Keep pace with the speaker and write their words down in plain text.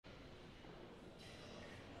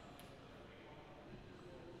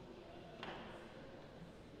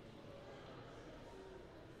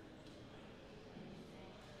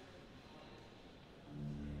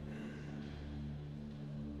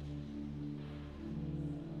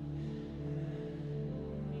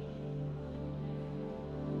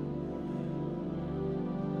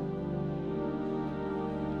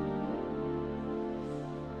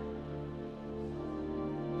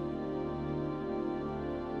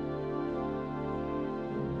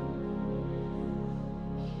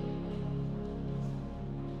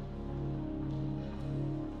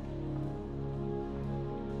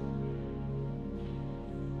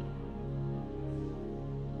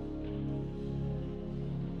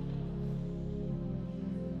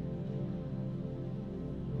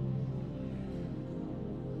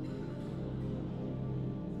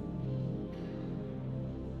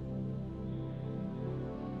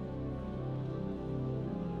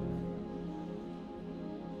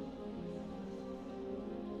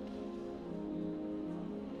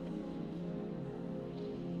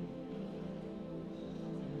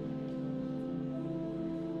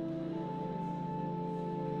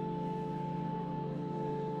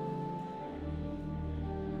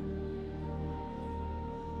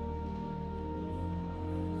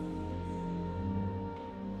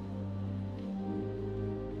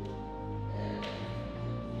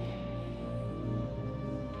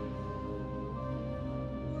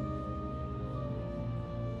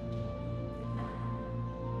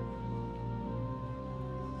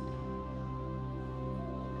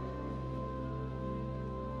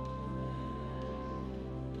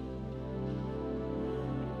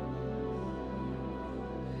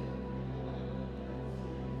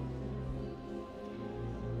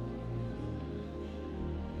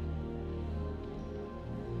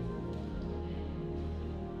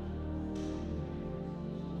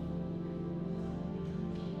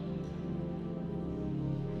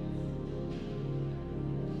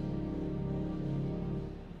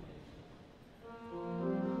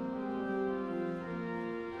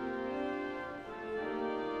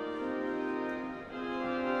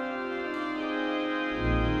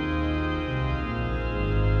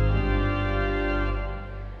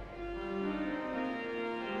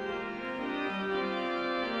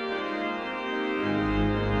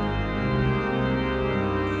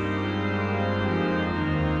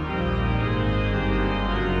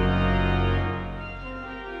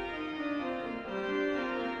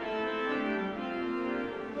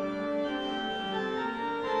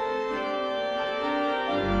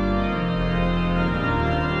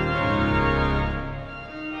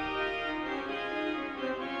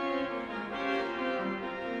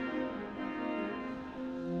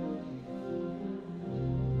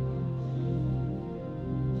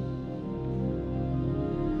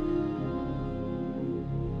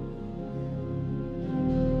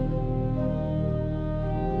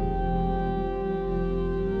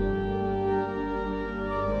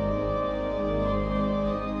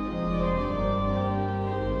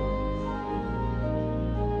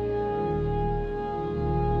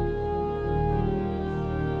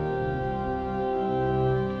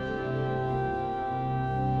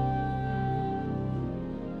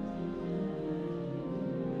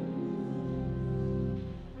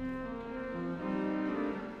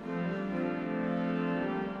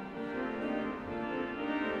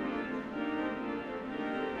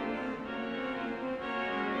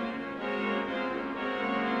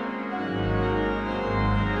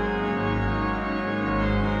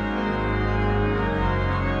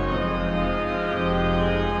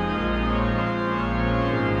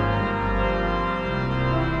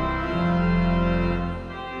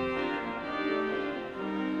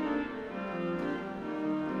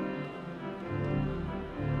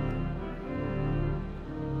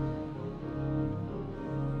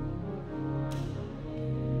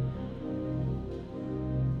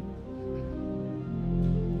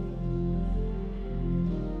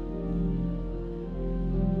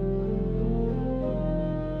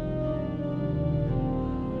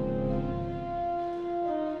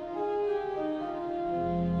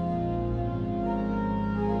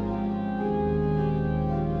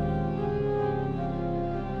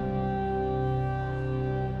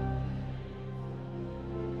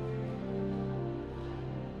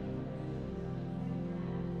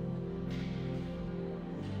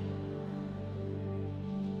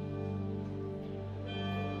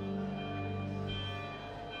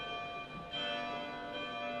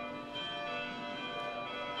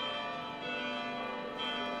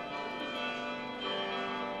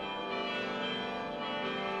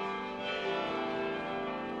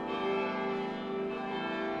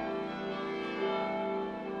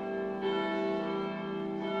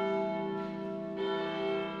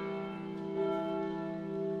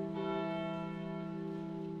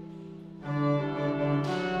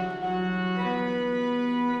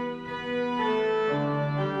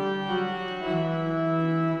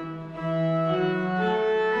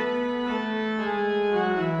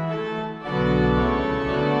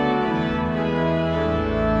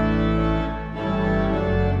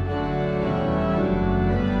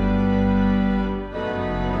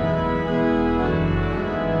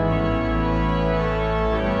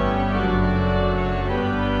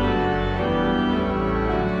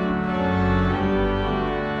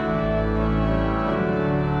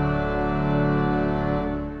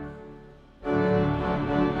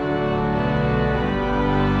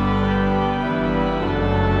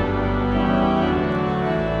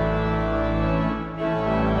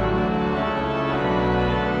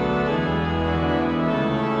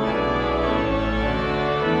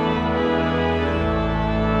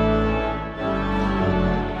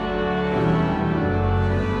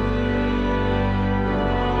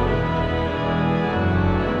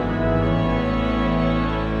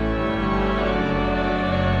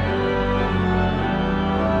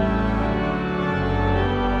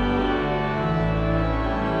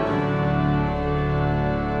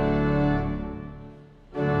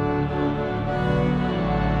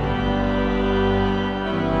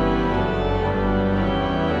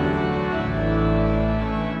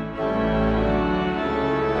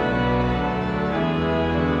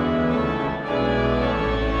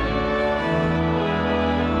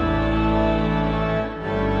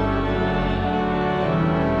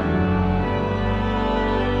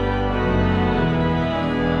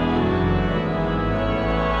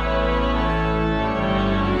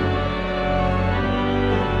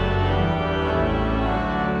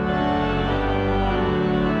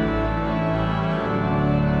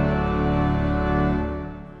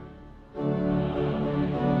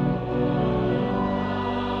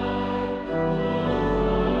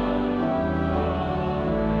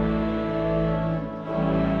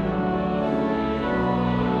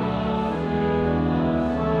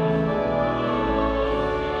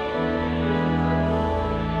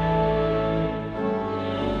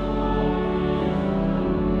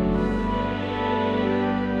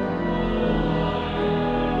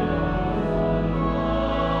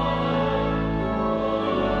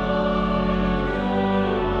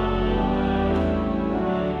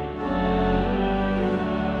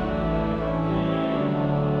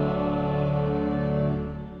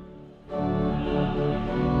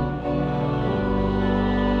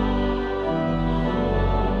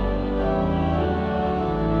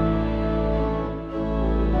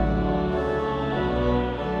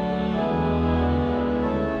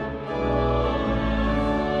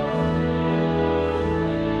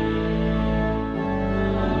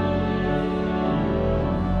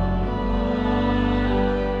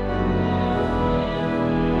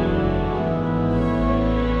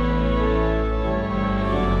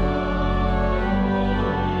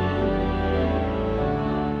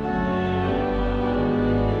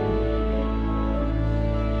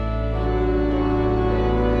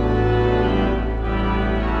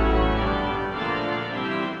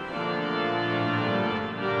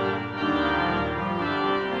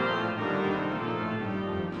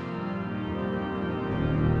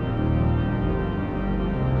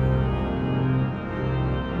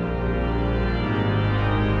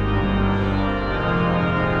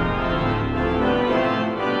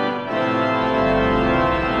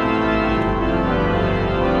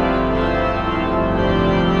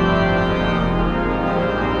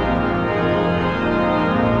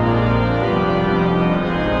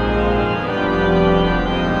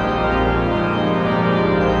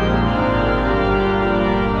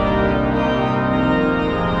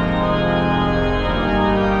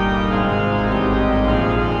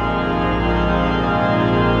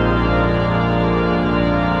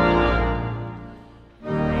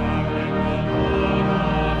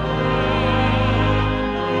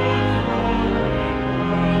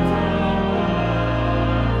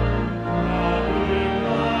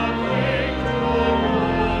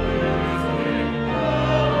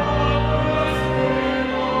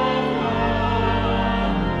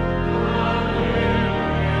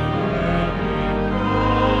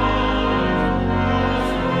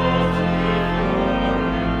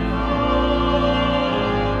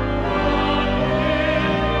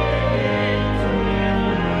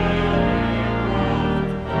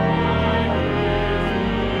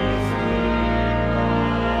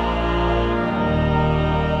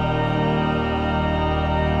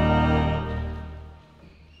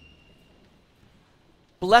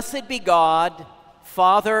Blessed be God,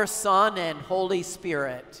 Father, Son, and Holy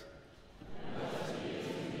Spirit.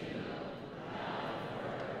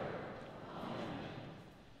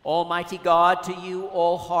 Almighty God, to you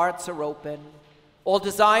all hearts are open, all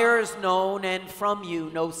desires known, and from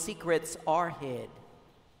you no secrets are hid.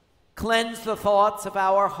 Cleanse the thoughts of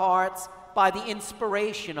our hearts by the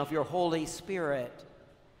inspiration of your Holy Spirit,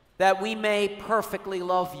 that we may perfectly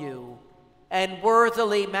love you and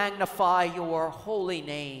worthily magnify your holy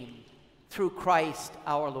name, through Christ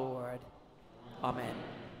our Lord. Amen.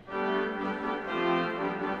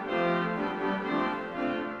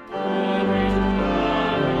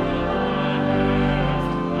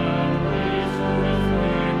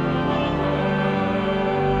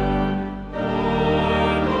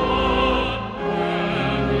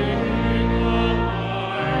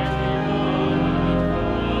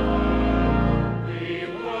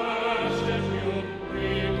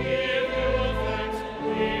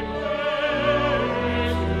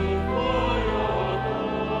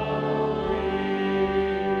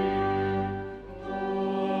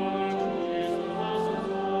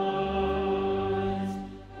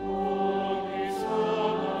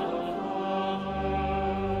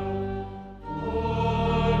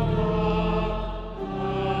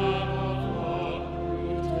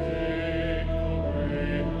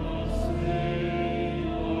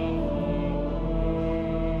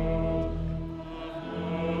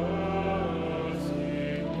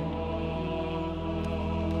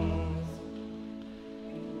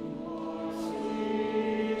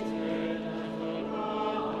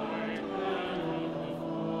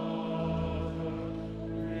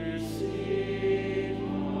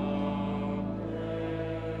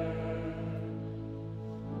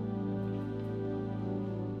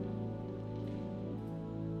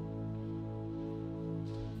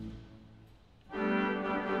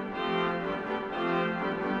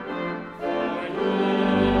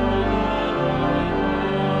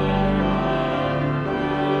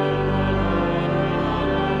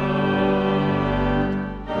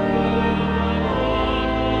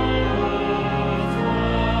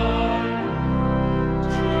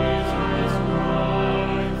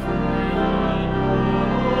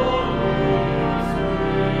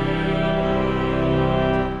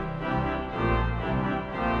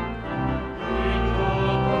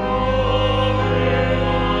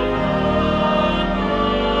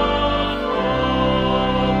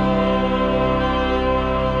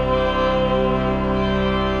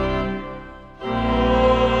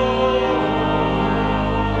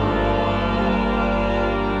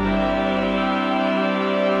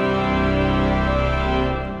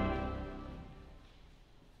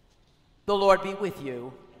 The Lord be with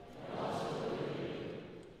you.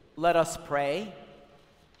 Let us pray.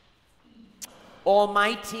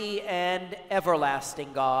 Almighty and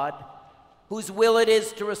everlasting God, whose will it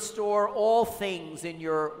is to restore all things in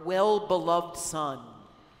your well-beloved Son,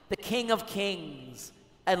 the King of kings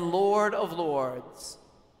and Lord of lords,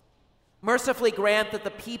 mercifully grant that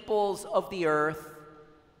the peoples of the earth,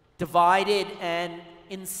 divided and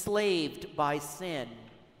enslaved by sin,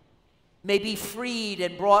 may be freed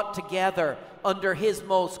and brought together under his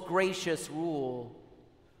most gracious rule,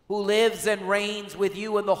 who lives and reigns with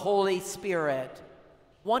you in the Holy Spirit,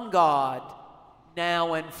 one God,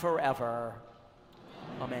 now and forever.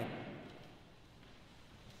 Amen.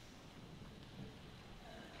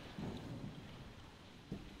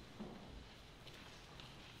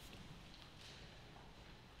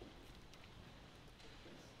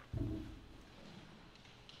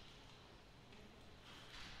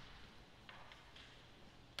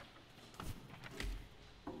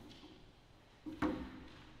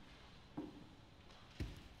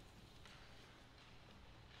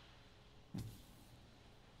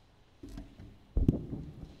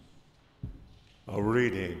 A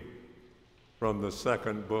reading from the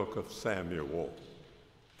second book of Samuel.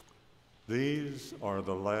 These are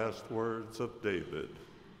the last words of David,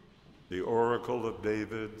 the oracle of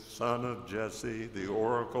David, son of Jesse, the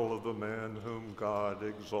oracle of the man whom God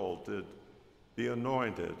exalted, the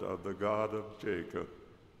anointed of the God of Jacob,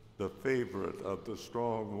 the favorite of the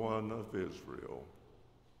strong one of Israel.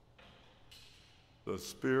 The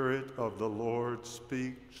Spirit of the Lord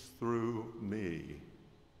speaks through me.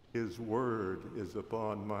 His word is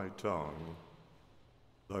upon my tongue.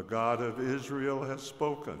 The God of Israel has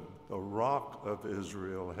spoken. The rock of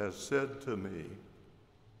Israel has said to me,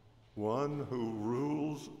 one who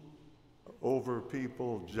rules over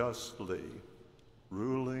people justly,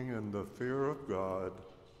 ruling in the fear of God,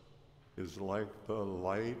 is like the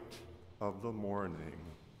light of the morning,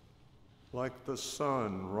 like the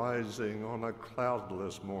sun rising on a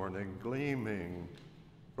cloudless morning, gleaming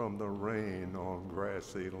from the rain on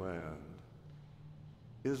grassy land.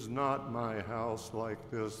 Is not my house like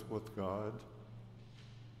this with God?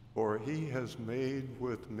 For he has made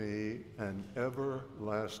with me an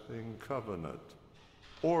everlasting covenant,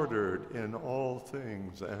 ordered in all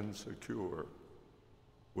things and secure.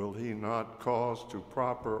 Will he not cause to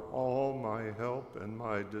prosper all my help and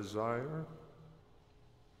my desire?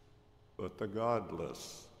 But the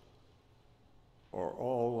godless are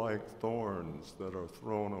all like thorns that are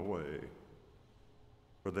thrown away,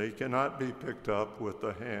 for they cannot be picked up with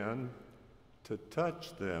the hand. To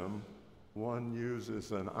touch them, one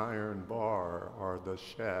uses an iron bar or the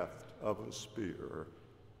shaft of a spear,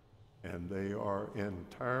 and they are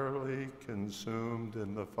entirely consumed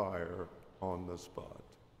in the fire on the spot.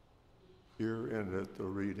 Here endeth the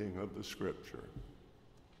reading of the Scripture.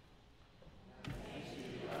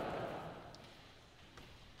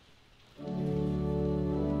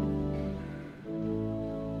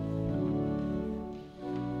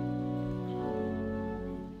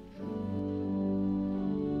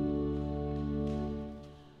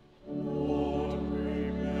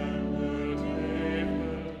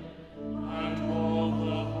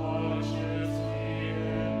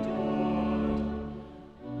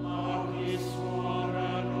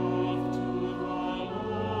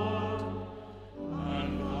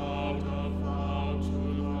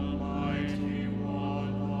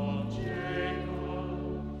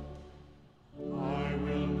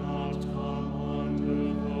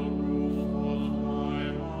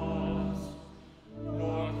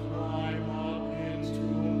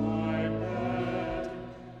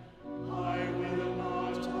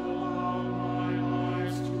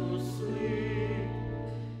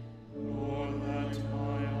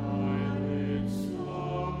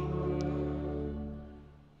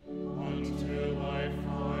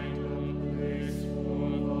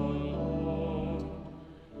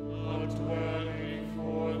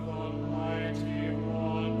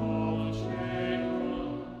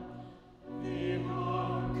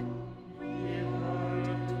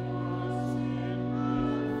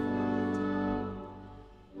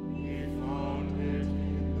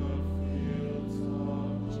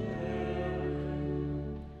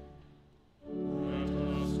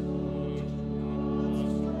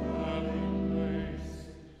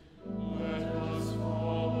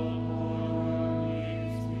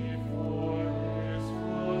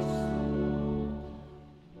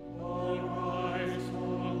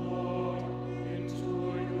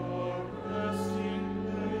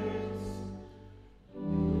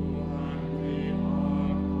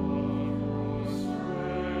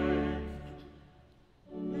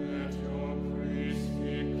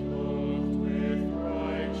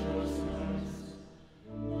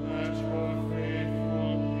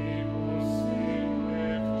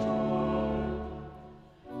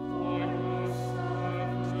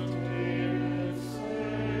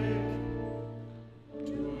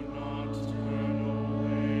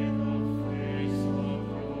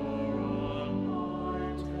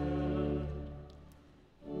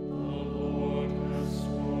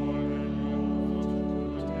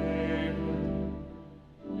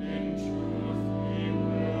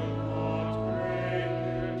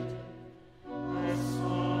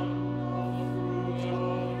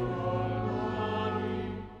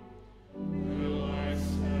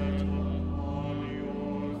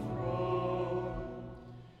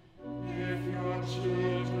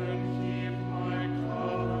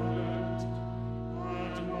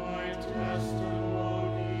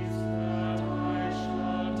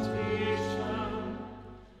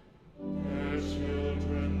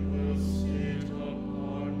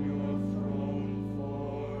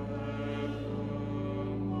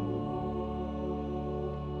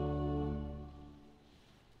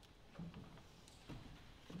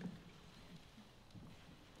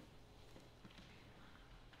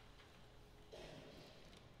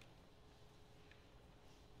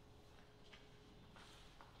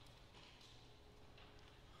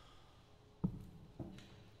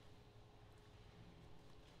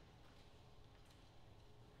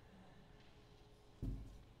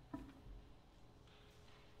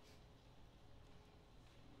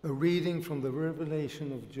 A reading from the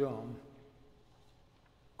Revelation of John.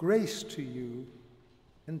 Grace to you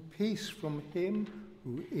and peace from him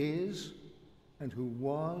who is, and who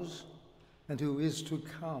was, and who is to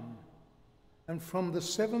come, and from the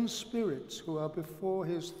 7 spirits who are before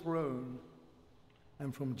his throne,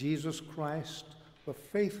 and from Jesus Christ, the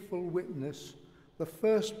faithful witness, the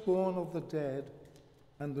firstborn of the dead,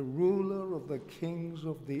 and the ruler of the kings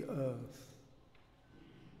of the earth.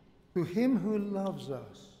 To him who loves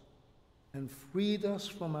us and freed us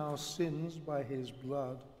from our sins by his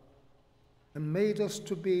blood, and made us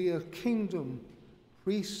to be a kingdom,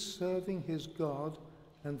 priests serving his God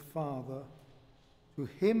and Father. To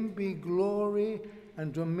him be glory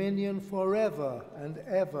and dominion forever and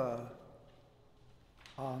ever.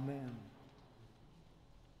 Amen.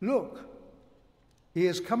 Look, he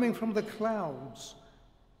is coming from the clouds.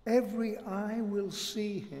 Every eye will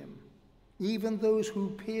see him, even those who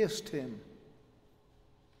pierced him.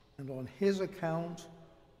 And on his account,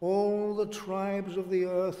 all the tribes of the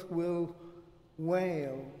earth will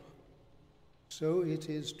wail. So it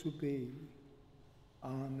is to be.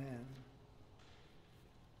 Amen.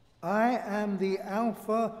 I am the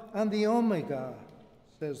Alpha and the Omega,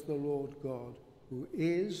 says the Lord God, who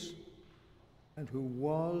is, and who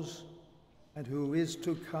was, and who is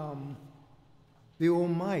to come, the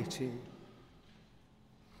Almighty.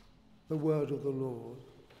 The word of the Lord.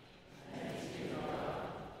 Thanks be to God.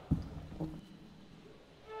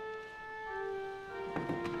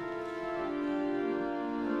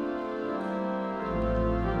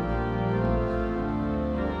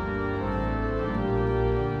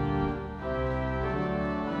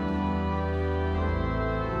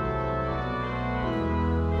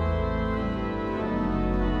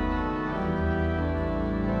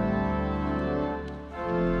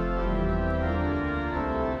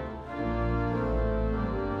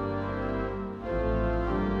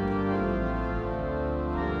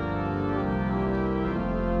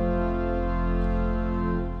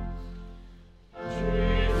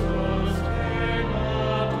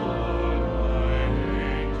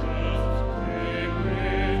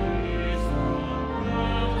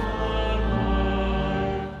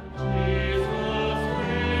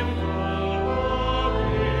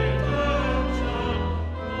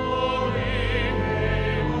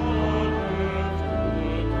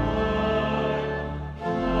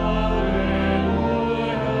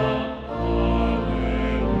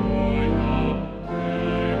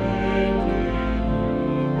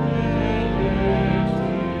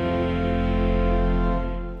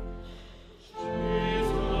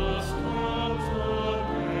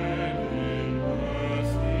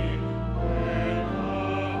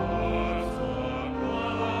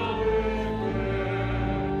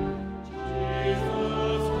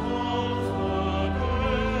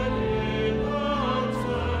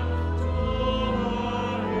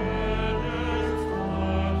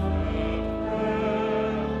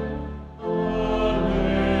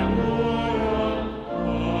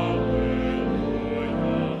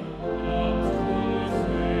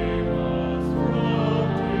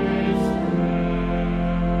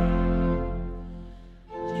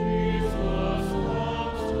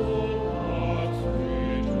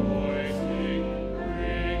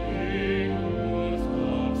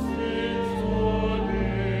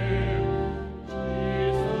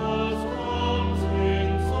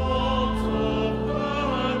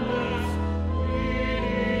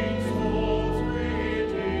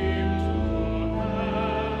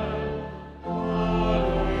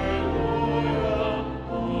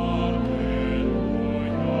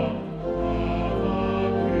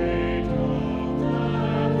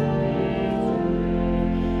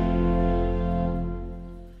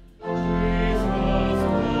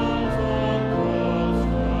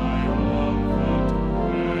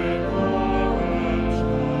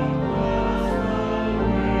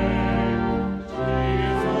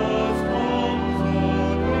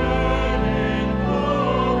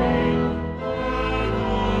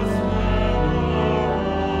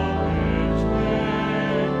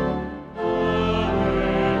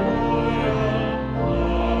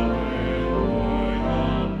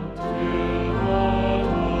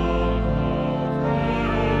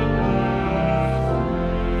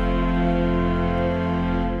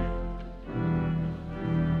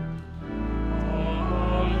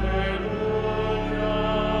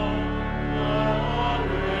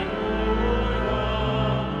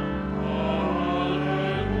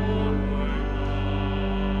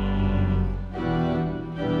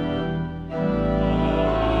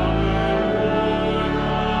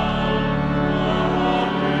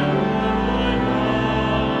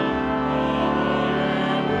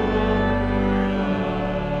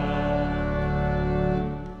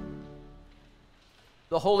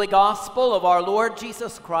 The Holy Gospel of our Lord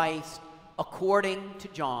Jesus Christ according to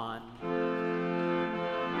John.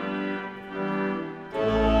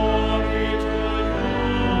 Glory to you,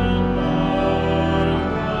 Lord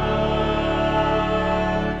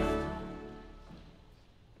Christ.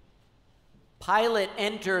 Pilate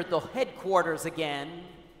entered the headquarters again,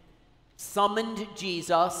 summoned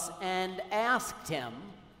Jesus, and asked him,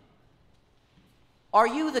 "Are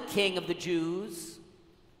you the king of the Jews?"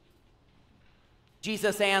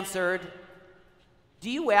 Jesus answered, "Do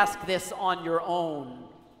you ask this on your own,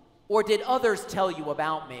 or did others tell you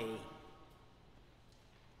about me?"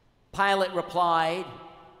 Pilate replied,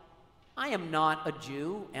 "I am not a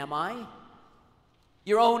Jew, am I?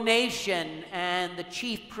 Your own nation and the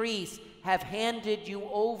chief priests have handed you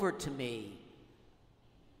over to me.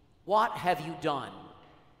 What have you done?"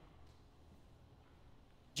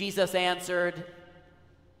 Jesus answered,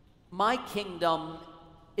 "My kingdom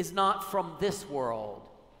is not from this world.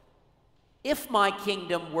 If my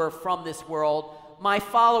kingdom were from this world, my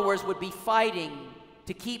followers would be fighting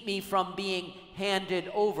to keep me from being handed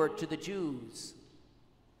over to the Jews.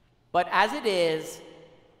 But as it is,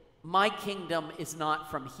 my kingdom is not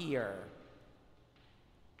from here."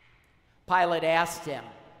 Pilate asked him,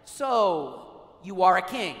 "So you are a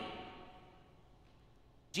king?"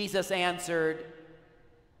 Jesus answered,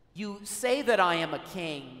 "You say that I am a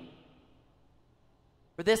king.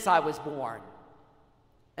 For this I was born,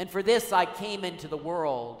 and for this I came into the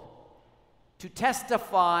world, to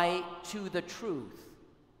testify to the truth.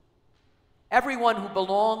 Everyone who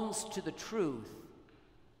belongs to the truth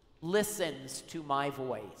listens to my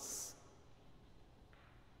voice."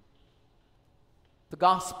 The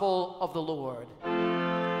Gospel of the Lord.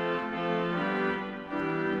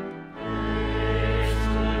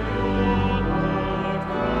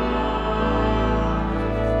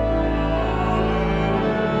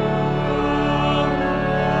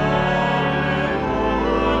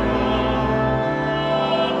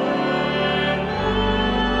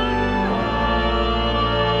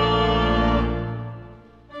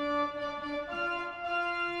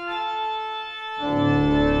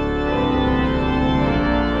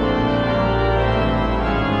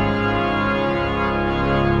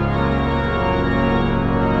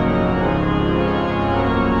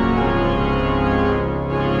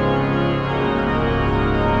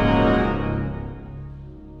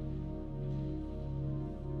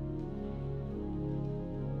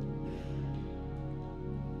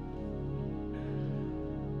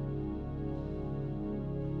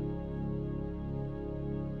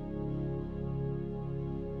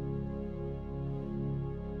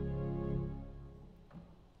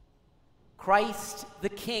 Christ the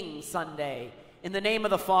King Sunday. In the name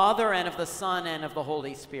of the Father, and of the Son, and of the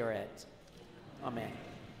Holy Spirit. Amen.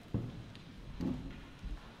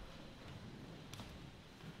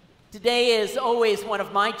 Today is always one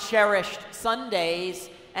of my cherished Sundays,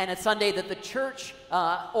 and a Sunday that the church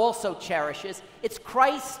also cherishes. It's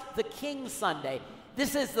Christ the King Sunday.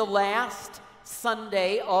 This is the last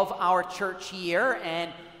Sunday of our church year,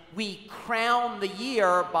 and we crown the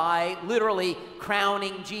year by literally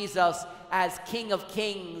crowning Jesus as King of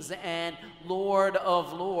Kings and Lord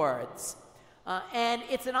of Lords. And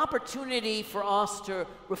it's an opportunity for us to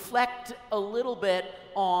reflect a little bit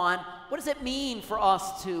on what does it mean for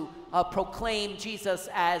us to proclaim Jesus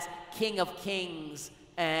as King of Kings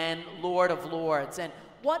and Lord of Lords, and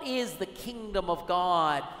what is the kingdom of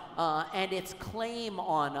God and its claim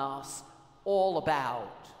on us all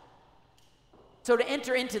about. So to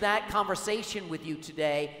enter into that conversation with you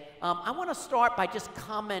today, I want to start by just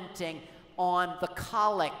commenting on the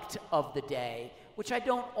collect of the day, which I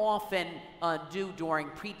don't often do during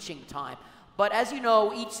preaching time. But as you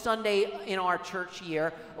know, each Sunday in our church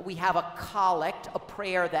year, we have a collect, a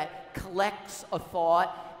prayer that collects a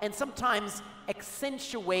thought and sometimes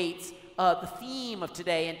accentuates the theme of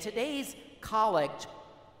today. And today's collect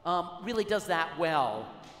really does that well.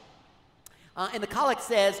 And the collect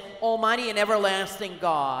says, "Almighty and everlasting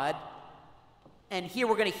God," and here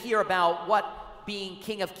we're going to hear about what being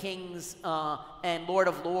King of Kings and Lord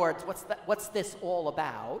of Lords, what's this all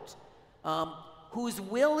about? Whose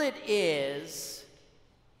will it is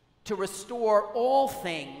to restore all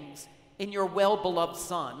things in your well-beloved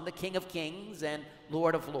Son, the King of Kings and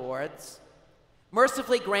Lord of Lords.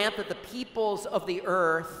 Mercifully grant that the peoples of the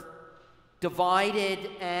earth, divided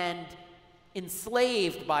and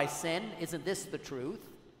enslaved by sin, isn't this the truth,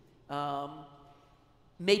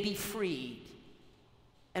 may be freed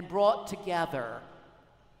and brought together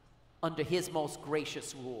under his most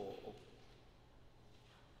gracious rule.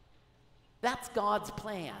 That's God's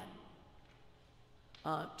plan,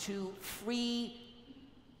 to free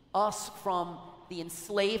us from the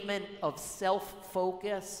enslavement of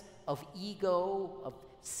self-focus, of ego, of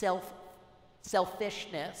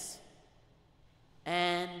selfishness,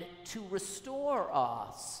 and to restore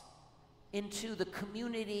us into the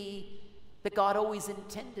community that God always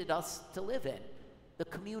intended us to live in. The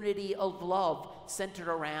community of love centered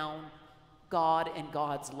around God and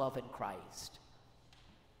God's love in Christ.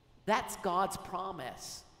 That's God's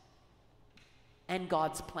promise. and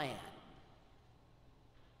God's plan.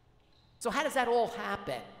 So how does that all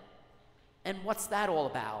happen? And what's that all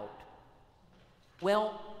about?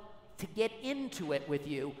 Well, to get into it with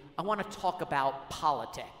you, I want to talk about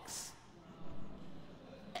politics.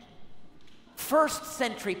 First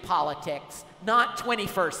century politics, not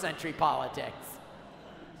 21st century politics.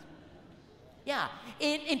 Yeah,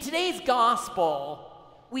 in today's gospel,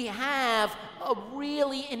 we have a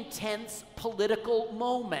really intense political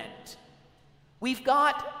moment. We've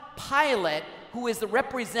got Pilate, who is the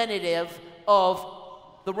representative of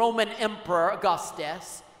the Roman Emperor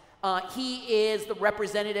Augustus. He is the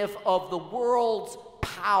representative of the world's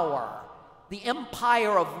power, the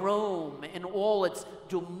empire of Rome in all its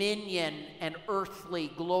dominion and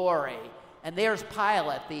earthly glory. And there's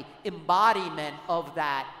Pilate, the embodiment of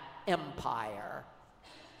that empire,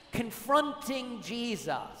 confronting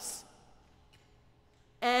Jesus.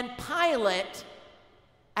 And Pilate,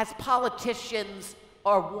 as politicians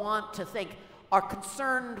are wont to think, are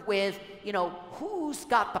concerned with, who's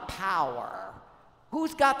got the power?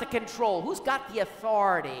 Who's got the control? Who's got the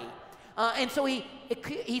authority? And so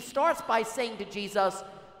he starts by saying to Jesus,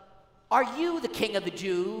 "Are you the King of the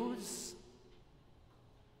Jews?"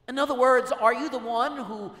 In other words, are you the one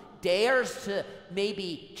who dares to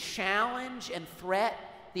maybe challenge and threat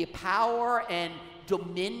the power and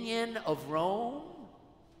dominion of Rome?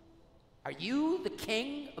 Are you the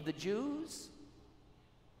King of the Jews?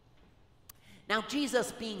 Now,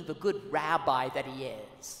 Jesus, being the good rabbi that he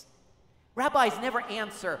is, rabbis never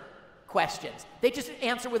answer questions. They just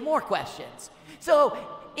answer with more questions. So,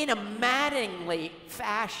 in a maddeningly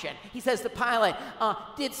fashion, he says to Pilate,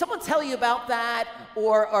 did someone tell you about that,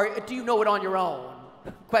 or do you know it on your own?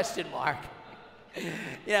 Question mark. And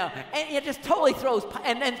it just totally throws,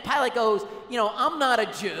 and then Pilate goes, I'm not a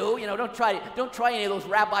Jew, don't try any of those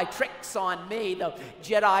rabbi tricks on me, the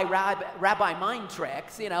Jedi rabbi mind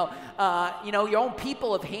tricks, your own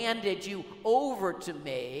people have handed you over to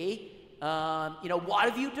me, what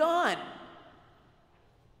have you done?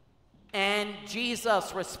 And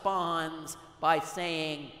Jesus responds by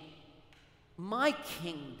saying, my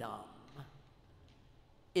kingdom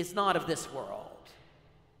is not of this world.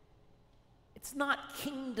 It's not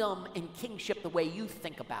kingdom and kingship the way you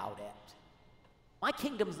think about it. My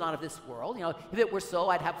kingdom's not of this world. If it were so,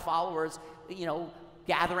 I'd have followers,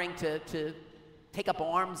 gathering to take up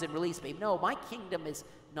arms and release me. No, my kingdom is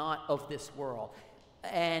not of this world.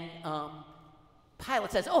 And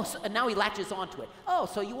Pilate says, and now he latches onto it. Oh,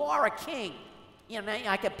 so you are a king. Now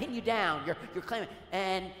I can pin you down. You're claiming.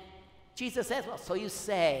 And Jesus says, well, so you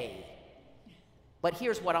say. But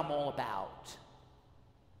here's what I'm all about.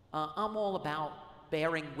 I'm all about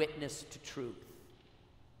bearing witness to truth.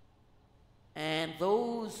 And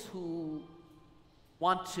those who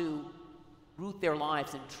want to root their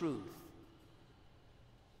lives in truth,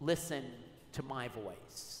 listen to my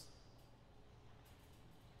voice.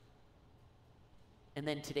 And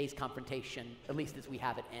then today's confrontation, at least as we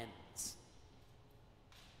have it, ends.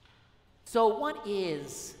 So what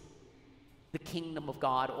is the kingdom of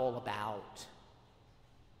God all about?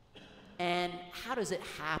 And how does it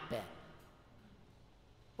happen?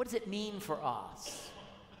 What does it mean for us?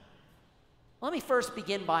 Let me first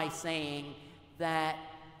begin by saying that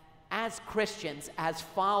as Christians, as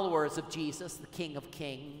followers of Jesus, the King of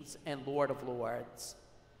Kings and Lord of Lords,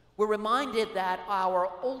 we're reminded that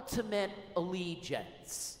our ultimate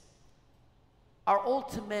allegiance, our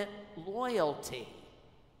ultimate loyalty,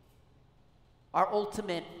 our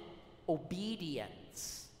ultimate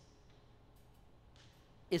obedience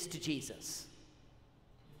is to Jesus.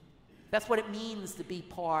 That's what it means to be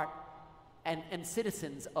part and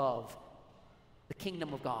citizens of the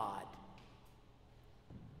kingdom of God.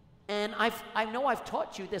 And I know I've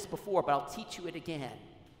taught you this before, but I'll teach you it again.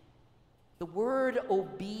 The word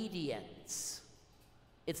obedience,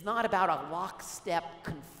 it's not about a lockstep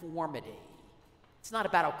conformity. It's not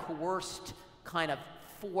about a coerced kind of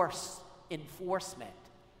force enforcement.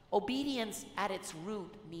 Obedience at its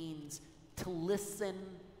root means to listen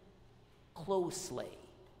closely,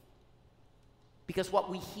 because what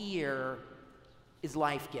we hear is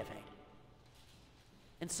life-giving.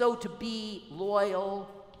 And so to be loyal,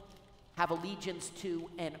 have allegiance to,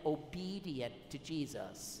 and obedient to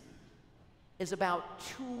Jesus is about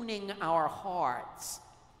tuning our hearts,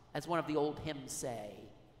 as one of the old hymns say,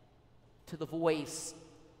 to the voice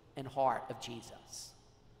and heart of Jesus.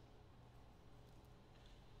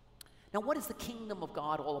 Now, what is the kingdom of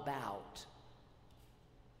God all about?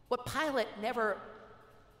 What Pilate never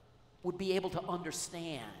would be able to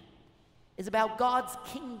understand is about God's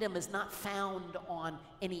kingdom is not found on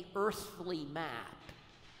any earthly map.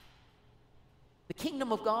 The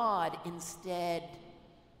kingdom of God, instead,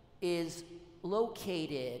 is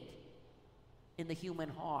located in the human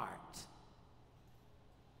heart.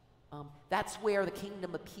 That's where the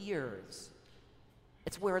kingdom appears.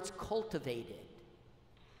 It's where it's cultivated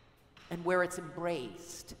and where it's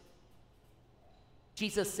embraced.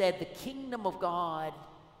 Jesus said, the kingdom of God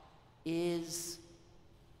is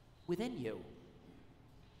within you.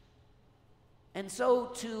 And so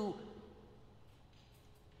to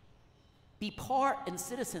be part and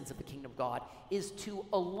citizens of the kingdom of God is to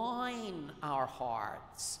align our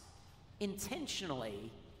hearts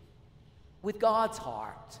intentionally with God's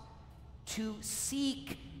heart, to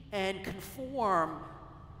seek and conform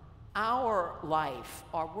our life,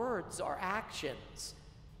 our words, our actions,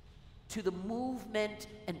 to the movement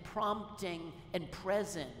and prompting and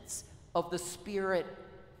presence of the Spirit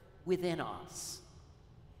within us,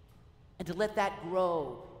 and to let that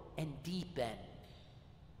grow and deepen,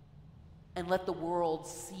 and let the world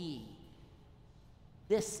see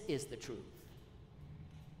this is the truth.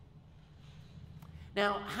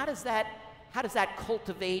 Now, how does that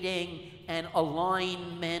cultivating and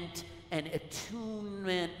alignment and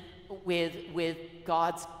attunement with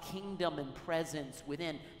God's kingdom and presence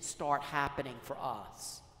within start happening for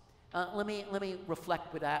us? Let me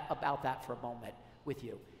reflect about that for a moment with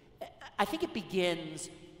you. I think it begins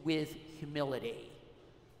with humility.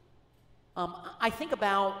 I think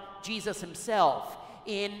about Jesus himself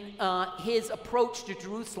in his approach to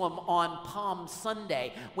Jerusalem on Palm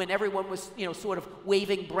Sunday, when everyone was, sort of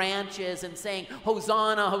waving branches and saying,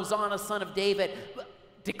 "Hosanna, Hosanna, Son of David,"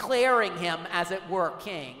 declaring him, as it were,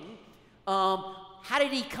 king. How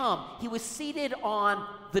did he come? He was seated on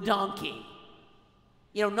the donkey.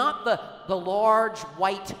 Not the large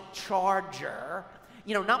white charger,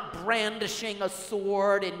 not brandishing a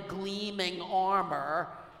sword in gleaming armor,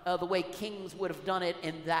 the way kings would have done it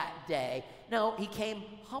in that day. No, he came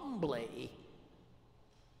humbly,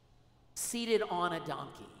 seated on a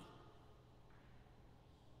donkey.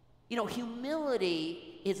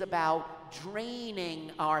 Humility is about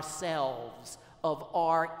draining ourselves of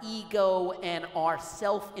our ego and our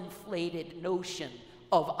self-inflated notion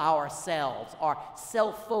of ourselves, our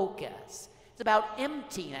self-focus. It's about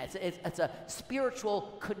emptying. It's a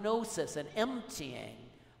spiritual kenosis, an emptying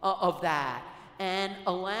of that, and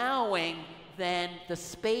allowing then the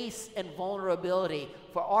space and vulnerability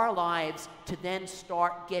for our lives to then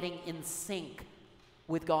start getting in sync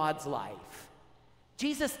with God's life.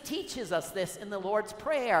 Jesus teaches us this in the Lord's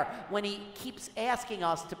Prayer when he keeps asking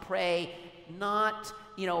us to pray, not,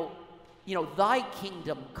 thy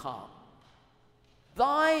kingdom come,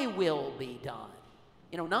 thy will be done.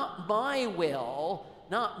 Not my will,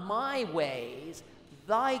 not my ways,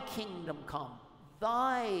 thy kingdom come,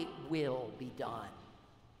 thy will be done.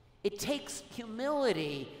 It takes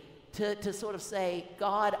humility to sort of say,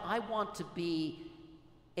 God, I want to be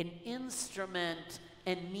an instrument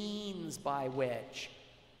and means by which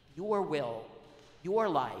your will, your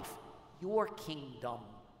life, your kingdom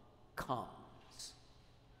comes.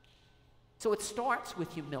 So it starts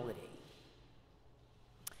with humility.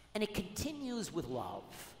 And it continues with love.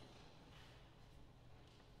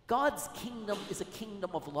 God's kingdom is a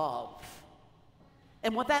kingdom of love.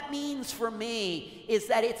 And what that means for me is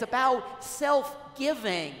that it's about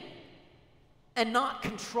self-giving and not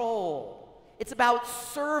control. It's about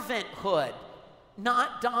servanthood,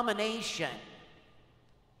 not domination.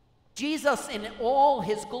 Jesus, in all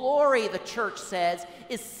his glory, the church says,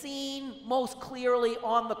 is seen most clearly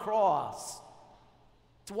on the cross.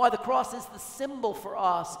 It's why the cross is the symbol for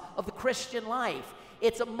us of the Christian life.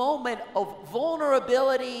 It's a moment of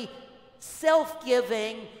vulnerability,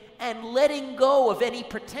 self-giving, and letting go of any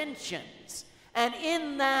pretensions. And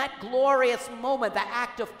in that glorious moment, the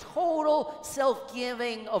act of total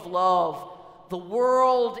self-giving of love, the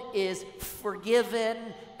world is forgiven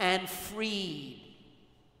and freed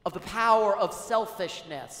of the power of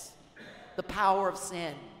selfishness, the power of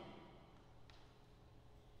sin.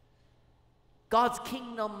 God's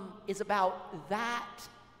kingdom is about that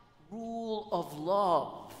rule of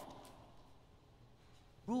love,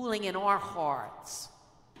 ruling in our hearts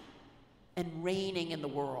and reigning in the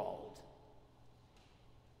world.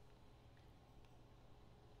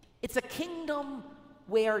 It's a kingdom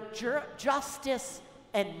where justice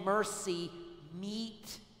and mercy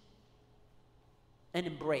meet and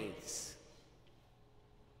embrace,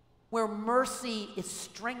 where mercy is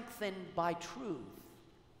strengthened by truth,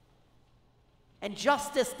 and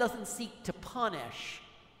justice doesn't seek to punish,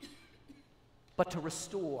 but to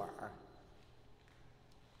restore.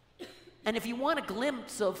 And if you want a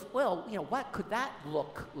glimpse of, what could that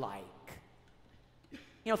look like?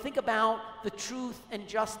 Think about the truth and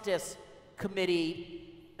justice committee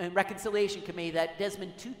and reconciliation committee that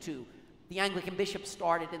Desmond Tutu, the Anglican bishop,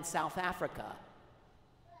 started in South Africa.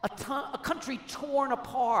 A country torn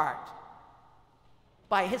apart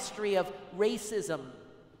by a history of racism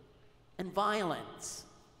and violence.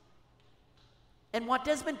 And what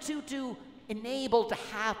Desmond Tutu enabled to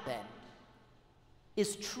happen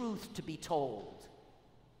is truth to be told.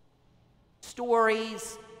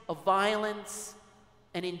 Stories of violence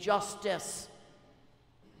and injustice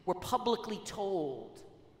were publicly told.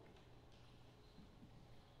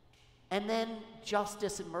 And then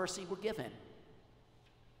justice and mercy were given.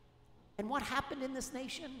 And what happened in this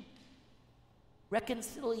nation?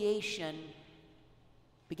 Reconciliation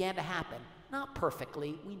began to happen. Not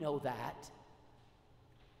perfectly, we know that.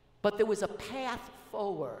 But there was a path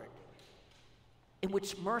forward in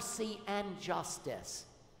which mercy and justice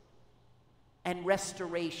and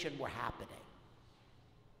restoration were happening.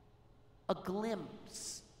 A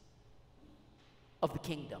glimpse of the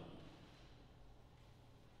kingdom.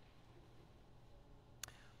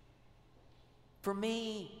 For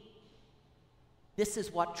me, this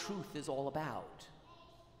is what truth is all about.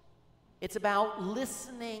 It's about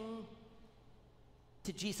listening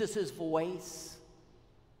to Jesus' voice,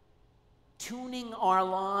 tuning our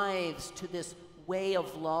lives to this way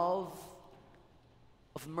of love,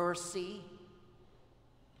 of mercy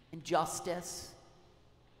and justice,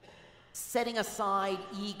 setting aside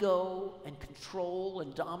ego and control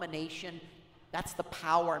and domination. That's the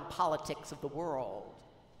power and politics of the world.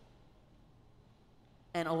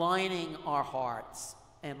 And aligning our hearts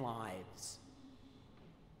and lives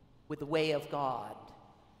with the way of God,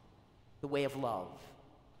 the way of love,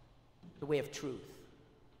 the way of truth,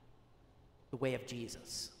 the way of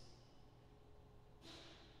Jesus.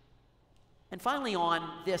 And finally, on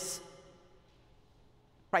this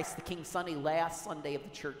Christ the King Sunday, last Sunday of the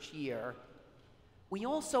church year, we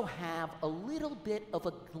also have a little bit of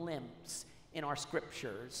a glimpse in our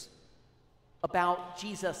scriptures about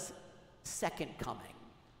Jesus' second coming.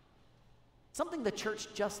 Something the church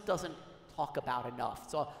just doesn't talk about enough.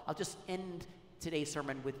 So I'll just end today's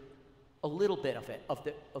sermon with a little bit of it,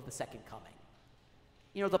 of the second coming.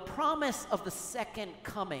 You know, the promise of the second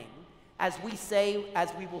coming, as we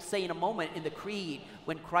will say in a moment in the Creed,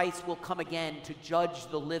 when Christ will come again to judge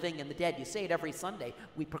the living and the dead. You say it every Sunday.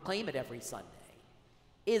 We proclaim it every Sunday.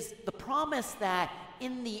 Is the promise that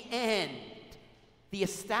in the end, the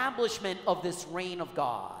establishment of this reign of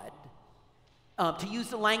God, to use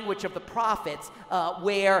the language of the prophets,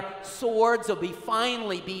 where swords will be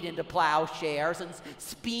finally beat into plowshares and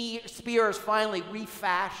spears finally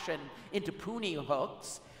refashioned into pruning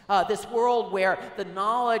hooks. This world where the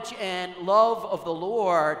knowledge and love of the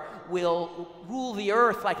Lord will rule the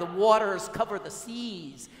earth like the waters cover the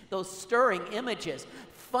seas, those stirring images.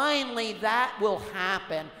 Finally, that will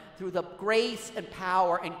happen through the grace and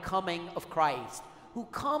power and coming of Christ, who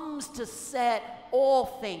comes to set all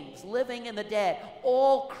things, living and the dead,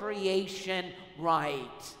 all creation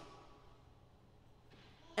right.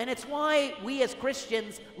 And it's why we as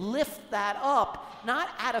Christians lift that up, not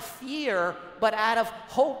out of fear, but out of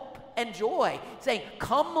hope and joy, saying,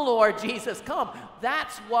 "Come, Lord Jesus, come."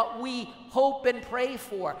 That's what we hope and pray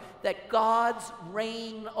for, that God's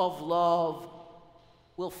reign of love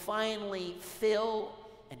will finally fill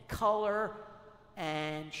and color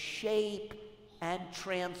and shape and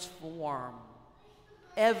transform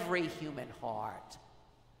every human heart,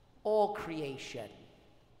 all creation.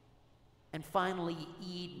 And finally,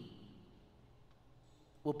 Eden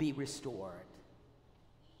will be restored.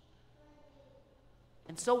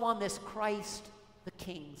 And so on this Christ the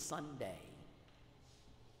King Sunday,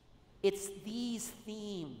 it's these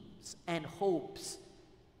themes and hopes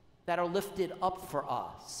that are lifted up for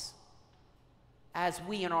us as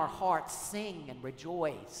we in our hearts sing and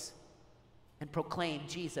rejoice and proclaim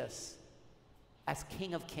Jesus as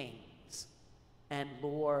King of Kings and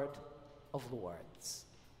Lord of Lords.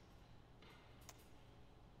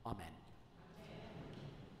 Amen.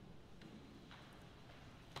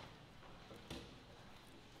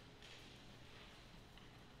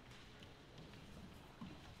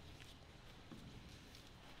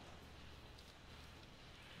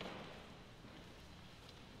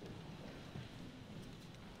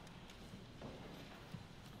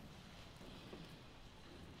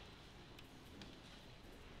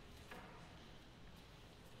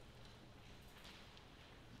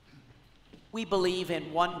 We believe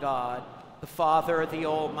in one God, the Father, the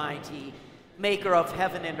Almighty, maker of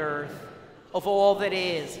heaven and earth, of all that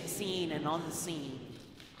is seen and unseen.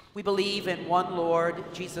 We believe in one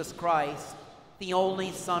Lord, Jesus Christ, the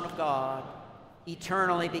only Son of God,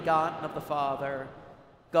 eternally begotten of the Father,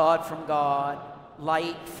 God from God,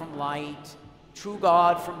 light from light, true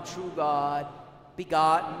God from true God,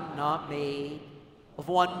 begotten, not made, of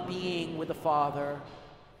one being with the Father.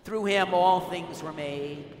 Through him all things were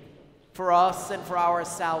made. For us and for our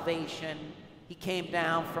salvation, he came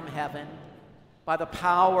down from heaven. By the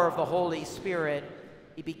power of the Holy Spirit,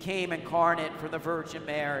 he became incarnate from the Virgin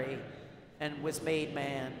Mary and was made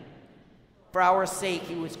man. For our sake,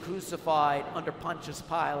 he was crucified under Pontius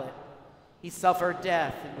Pilate. He suffered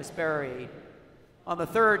death and was buried. On the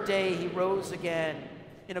third day, he rose again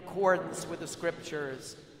in accordance with the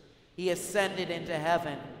Scriptures. He ascended into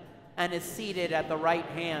heaven and is seated at the right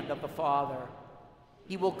hand of the Father.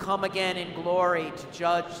 He will come again in glory to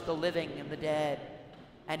judge the living and the dead,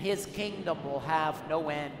 and his kingdom will have no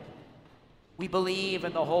end. We believe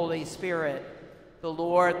in the Holy Spirit, the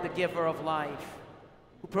Lord, the giver of life,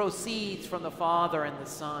 who proceeds from the Father and the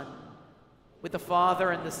Son. With the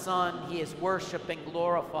Father and the Son, he is worshiped and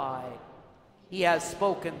glorified. He has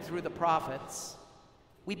spoken through the prophets.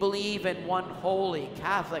 We believe in one holy,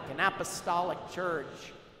 Catholic, and Apostolic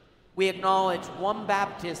Church. We acknowledge one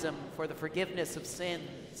baptism for the forgiveness of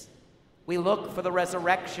sins. We look for the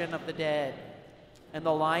resurrection of the dead and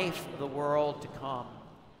the life of the world to come.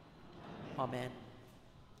 Amen.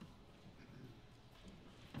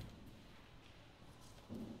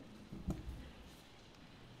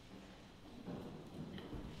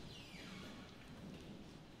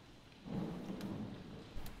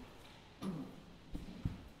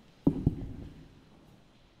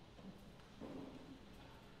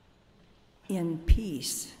 In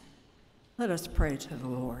peace, let us pray to the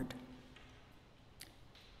Lord.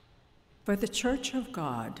 For the Church of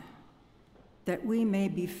God, that we may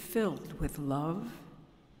be filled with love,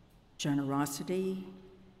 generosity,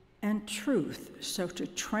 and truth, so to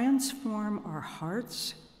transform our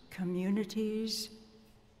hearts, communities,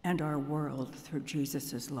 and our world through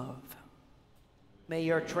Jesus' love. May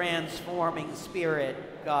your transforming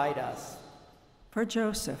Spirit guide us. For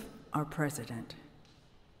Joseph, our President,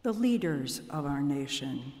 the leaders of our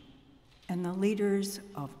nation, and the leaders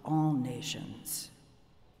of all nations.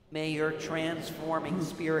 May your transforming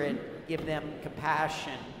Spirit give them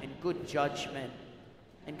compassion and good judgment,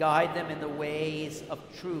 and guide them in the ways of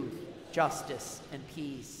truth, justice, and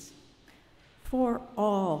peace. For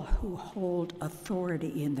all who hold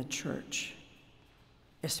authority in the Church,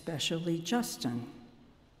 especially Justin,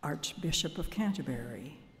 Archbishop of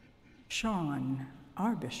Canterbury, Sean,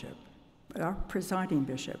 our bishop, our presiding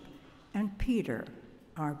bishop, and Peter,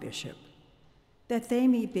 our bishop, that they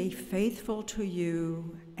may be faithful to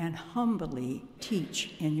you and humbly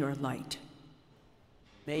teach in your light.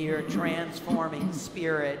 May your transforming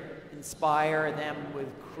Spirit inspire them with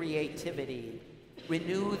creativity,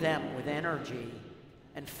 renew them with energy,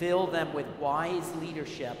 and fill them with wise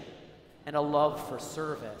leadership and a love for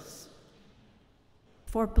service.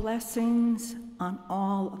 For blessings on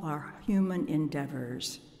all of our human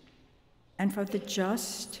endeavors, and for the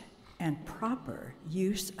just and proper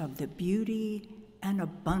use of the beauty and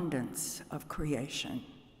abundance of creation.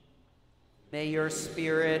 May your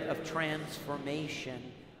spirit of transformation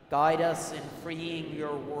guide us in freeing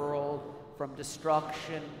your world from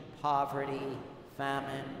destruction, poverty,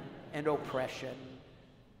 famine, and oppression.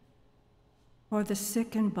 For the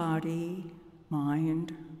sick in body,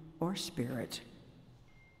 mind, or spirit,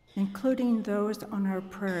 including those on our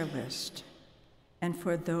prayer list, and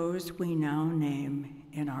for those we now name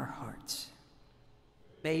in our hearts.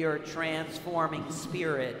 May your transforming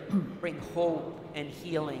Spirit bring hope and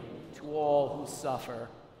healing to all who suffer.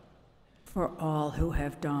 For all who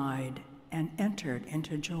have died and entered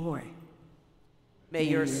into joy. May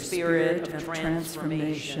your spirit of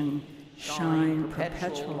transformation shine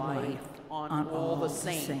perpetual light on all the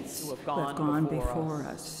saints who have gone before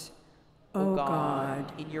us. O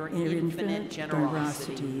God, in your infinite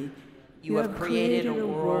generosity, you have created a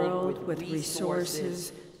world with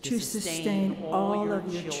resources to sustain all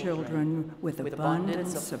of your children with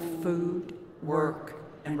abundance of food, work,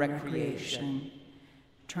 and recreation.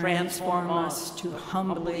 Transform us to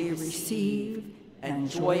humbly receive and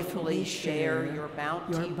joyfully share your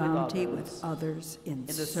bounty with others in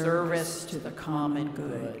the service to the common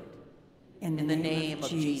good. In the name of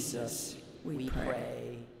Jesus, we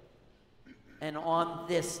pray. And on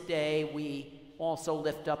this day, we also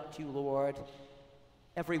lift up to you, Lord,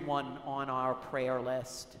 everyone on our prayer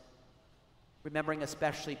list, remembering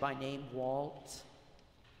especially by name Walt,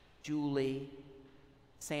 Julie,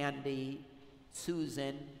 Sandy,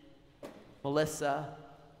 Susan, Melissa,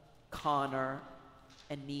 Connor,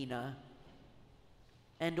 and Nina,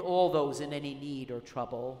 and all those in any need or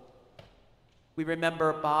trouble. We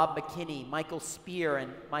remember Bob McKinney, Michael Spear,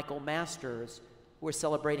 and Michael Masters, who are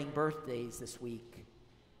celebrating birthdays this week.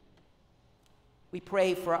 We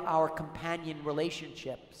pray for our companion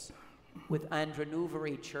relationships with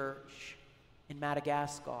Andrenovary Church in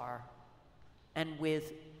Madagascar and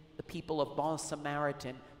with the people of Bon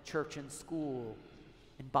Samaritan Church and School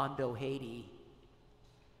in Bondo, Haiti.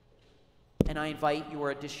 And I invite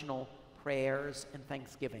your additional prayers and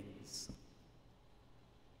thanksgivings.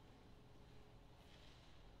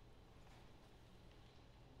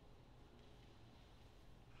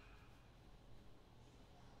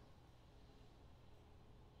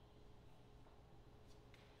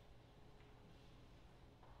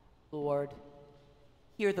 Lord,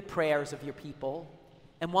 hear the prayers of your people,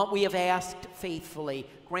 and what we have asked faithfully,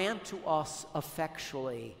 grant to us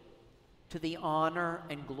effectually, to the honor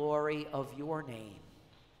and glory of your name,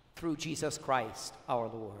 through Jesus Christ our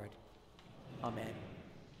Lord. Amen.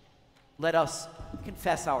 Let us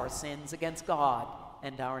confess our sins against God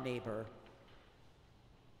and our neighbor.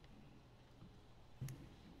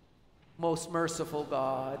 Most merciful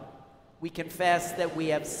God, we confess that we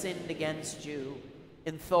have sinned against you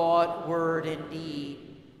in thought, word, and deed,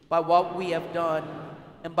 by what we have done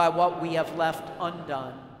and by what we have left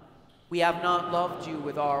undone. We have not loved you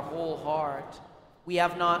with our whole heart. We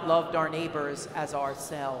have not loved our neighbors as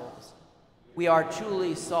ourselves. We are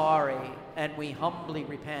truly sorry, and we humbly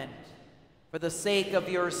repent. For the sake of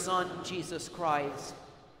your Son, Jesus Christ,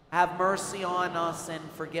 have mercy on us and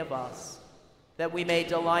forgive us, that we may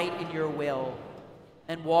delight in your will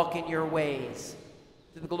and walk in your ways,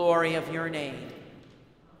 to the glory of your name.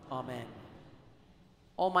 Amen.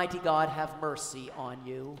 Almighty God, have mercy on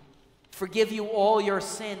you, forgive you all your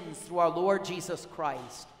sins through our Lord Jesus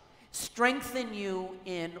Christ, strengthen you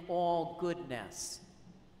in all goodness,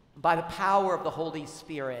 and by the power of the Holy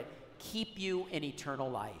Spirit, keep you in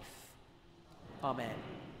eternal life. Amen.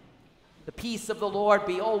 The peace of the Lord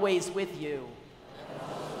be always with you.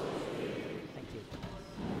 Thank you.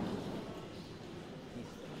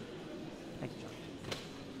 Thank you, John.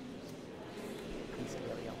 Peace,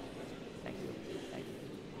 Gabriel. Thank you. Thank you.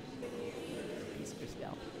 Peace,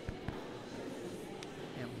 Christelle.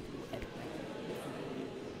 And Ed, thank you.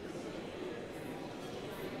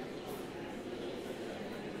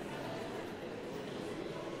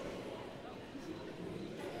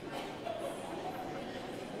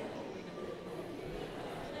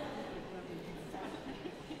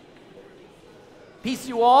 Peace to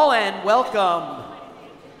you all and welcome.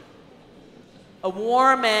 A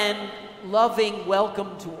warm and loving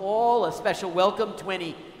welcome to all, a special welcome to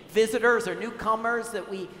any visitors or newcomers that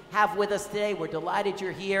we have with us today. We're delighted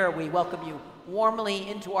you're here. We welcome you warmly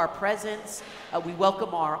into our presence. We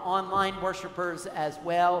welcome our online worshipers as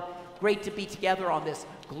well. Great to be together on this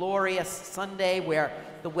glorious Sunday where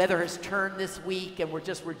the weather has turned this week and we're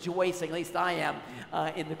just rejoicing, at least I am,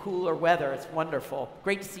 in the cooler weather. It's wonderful.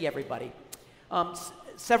 Great to see everybody.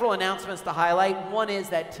 Several announcements to highlight. One is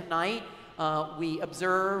that tonight we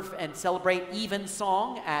observe and celebrate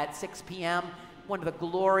Evensong at 6 p.m., one of the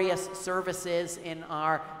glorious services in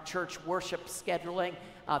our church worship scheduling.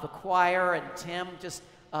 The choir and Tim just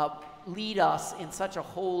lead us in such a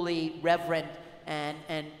holy, reverent,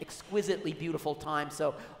 and exquisitely beautiful time.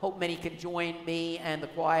 So hope many can join me and the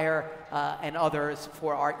choir and others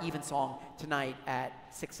for our Evensong tonight at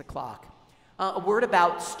 6 o'clock. A word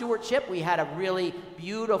about stewardship. We had a really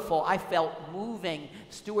beautiful, I felt moving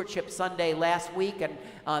Stewardship Sunday last week, and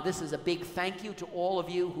this is a big thank you to all of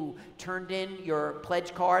you who turned in your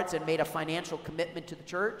pledge cards and made a financial commitment to the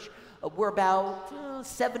church. We're about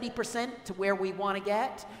 70% to where we want to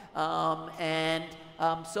get,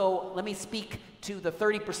 so let me speak to the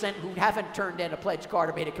 30% who haven't turned in a pledge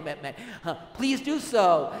card or made a commitment. Please do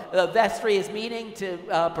so. The vestry is meeting to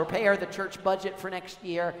prepare the church budget for next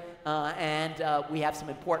year, and we have some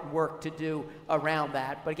important work to do around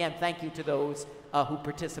that. But again, thank you to those who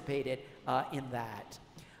participated in that.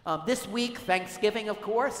 This week, Thanksgiving, of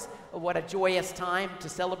course. What a joyous time to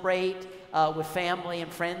celebrate with family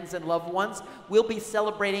and friends and loved ones. We'll be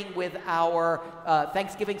celebrating with our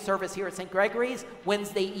Thanksgiving service here at St. Gregory's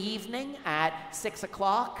Wednesday evening at 6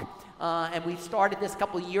 o'clock. And we started this a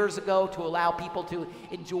couple of years ago to allow people to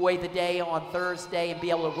enjoy the day on Thursday and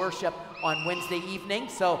be able to worship on Wednesday evening.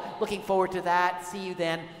 So looking forward to that. See you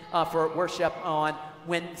then for worship on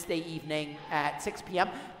Wednesday evening at 6 p.m.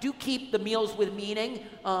 Do keep the Meals with Meaning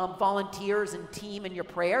volunteers and team in your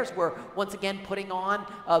prayers. We're once again putting on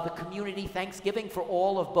the community Thanksgiving for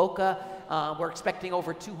all of Boca. We're expecting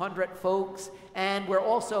over 200 folks, and we're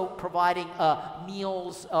also providing a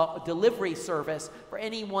meals delivery service for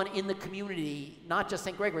anyone in the community, not just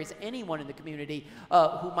St. Gregory's, anyone in the community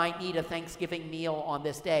who might need a Thanksgiving meal on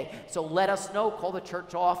this day. So let us know, call the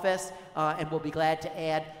church office, and we'll be glad to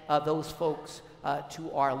add those folks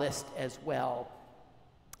to our list as well.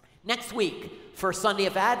 Next week, first Sunday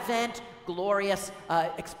of Advent, glorious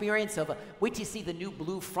experience of wait till you see the new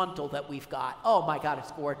blue frontal that we've got. Oh my God,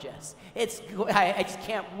 it's gorgeous. I just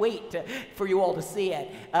can't wait for you all to see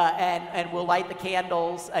it. And we'll light the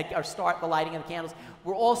candles, or start the lighting of the candles.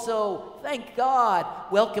 We're also, thank God,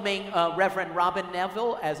 welcoming Reverend Robin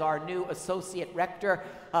Neville as our new associate rector.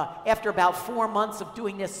 After about 4 months of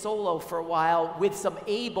doing this solo for a while with some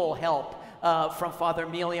able help from Father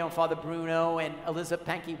Emilio and Father Bruno and Elizabeth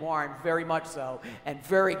Pankey Warren, very much so, and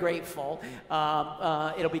very grateful.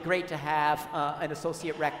 It'll be great to have an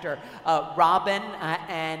associate rector. Robin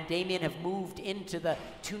and Damien have moved into the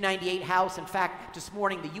 298 house. In fact, this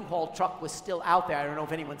morning the U-Haul truck was still out there. I don't know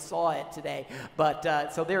if anyone saw it today, but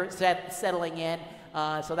so they're settling in.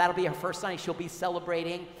 So that'll be her first Sunday. She'll be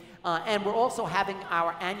celebrating. And we're also having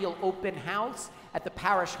our annual open house at the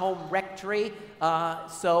Parish Home Rectory.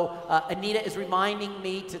 So Anita is reminding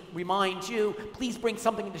me to remind you, please bring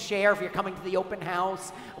something to share if you're coming to the open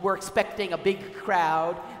house. We're expecting a big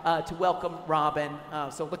crowd to welcome Robin,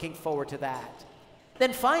 so looking forward to that.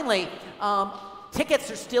 Then finally,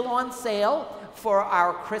 tickets are still on sale for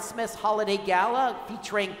our Christmas holiday gala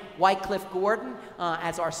featuring Wycliffe Gordon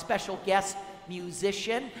as our special guest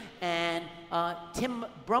musician, and Tim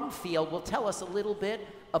Brumfield will tell us a little bit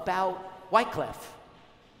about Wycliffe.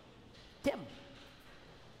 Tim.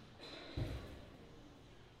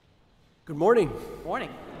 Good morning. Morning.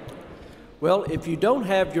 Well, if you don't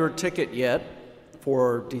have your ticket yet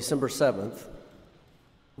for December 7th,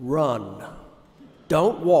 run.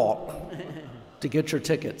 Don't walk to get your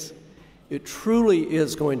tickets. It truly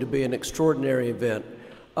is going to be an extraordinary event.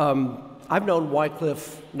 I've known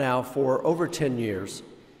Wycliffe now for over 10 years,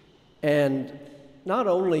 and not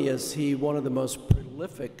only is he one of the most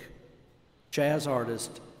prolific jazz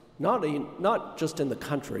artists, not just in the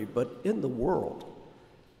country, but in the world.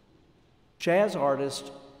 Jazz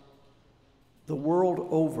artists the world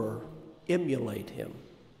over emulate him.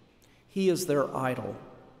 He is their idol.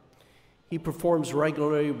 He performs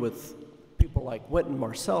regularly with people like Wynton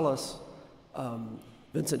Marsalis,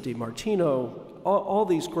 Vincent DiMartino, all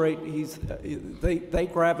these great, he's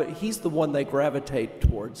the one they gravitate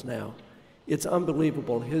towards now. It's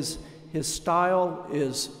unbelievable. His style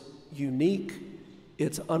is unique.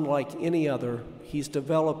 It's unlike any other. He's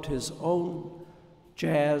developed his own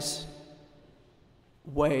jazz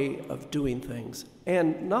way of doing things.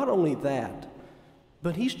 And not only that,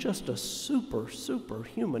 but he's just a super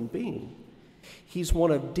human being. He's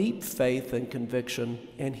one of deep faith and conviction,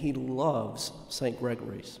 and he loves St.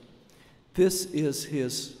 Gregory's. This is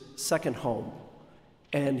his second home,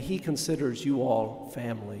 and he considers you all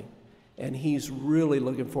family, and he's really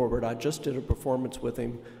looking forward. I just did a performance with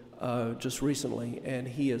him just recently, and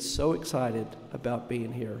he is so excited about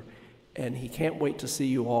being here, and he can't wait to see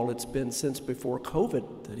you all. It's been since before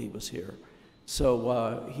COVID that he was here.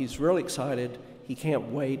 So he's really excited. He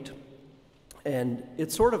can't wait. And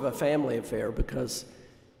it's sort of a family affair because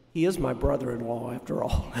he is my brother-in-law after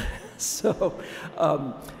all. So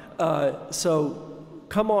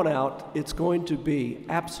come on out. It's going to be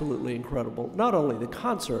absolutely incredible. Not only the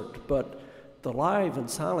concert, but the live and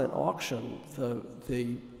silent auction,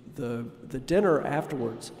 the dinner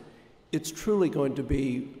afterwards. It's truly going to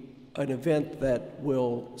be an event that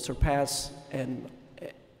will surpass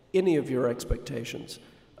any of your expectations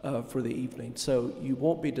for the evening. So you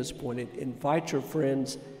won't be disappointed. Invite your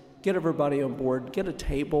friends, get everybody on board, get a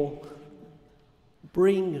table,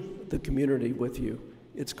 bring the community with you.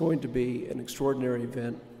 It's going to be an extraordinary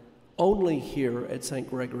event. Only here at St.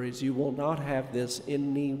 Gregory's. You will not have this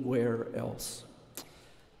anywhere else.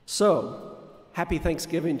 So, happy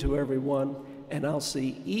Thanksgiving to everyone, and I'll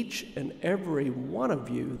see each and every one of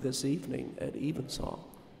you this evening at Evensong.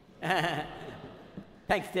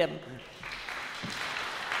 Thanks, Tim.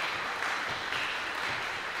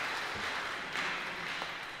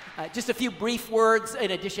 Just a few brief words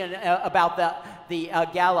in addition about the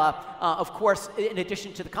gala. Of course, in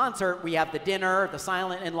addition to the concert, we have the dinner, the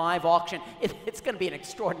silent and live auction. It's going to be an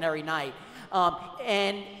extraordinary night.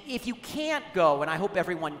 And if you can't go, and I hope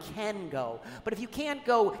everyone can go, but if you can't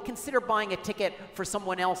go, consider buying a ticket for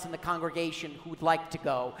someone else in the congregation who would like to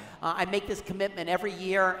go. I make this commitment every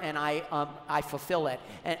year, and I fulfill it.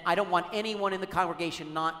 And I don't want anyone in the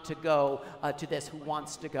congregation not to go to this who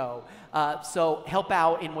wants to go. So help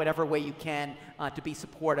out in whatever way you can to be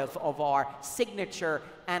supportive of our signature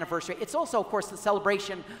anniversary. It's also, of course, the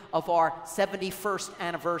celebration of our 71st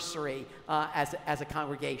anniversary as a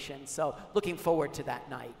congregation. So looking forward to that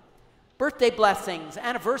night. Birthday blessings,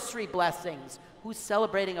 anniversary blessings. Who's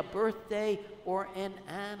celebrating a birthday or an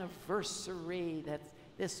anniversary that's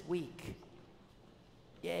this week?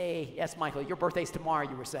 Yay. Yes, Michael, your birthday's tomorrow,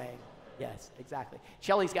 you were saying. Yes, exactly.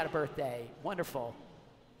 Shelley's got a birthday. Wonderful.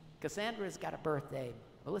 Cassandra's got a birthday.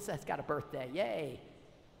 Melissa's got a birthday. Yay.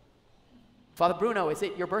 Father Bruno, is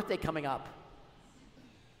it your birthday coming up?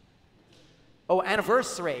 Oh,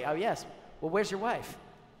 anniversary. Oh, yes. Well, where's your wife?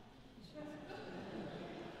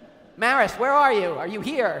 Maris, where are you? Are you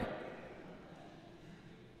here?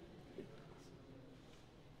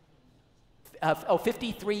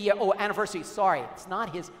 53 year, anniversary. Sorry, it's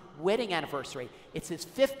not his wedding anniversary. It's his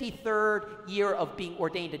 53rd year of being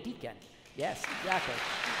ordained a deacon. Yes, exactly.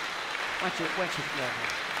 Why don't you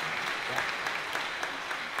yeah.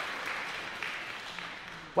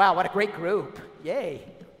 Wow, what a great group. Yay.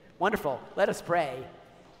 Wonderful. Let us pray.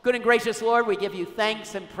 Good and gracious Lord, we give you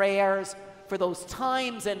thanks and prayers for those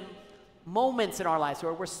times and moments in our lives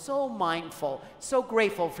where we're so mindful, so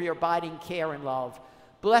grateful for your abiding care and love.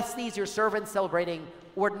 Bless these, your servants, celebrating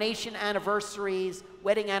ordination anniversaries,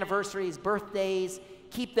 wedding anniversaries, birthdays.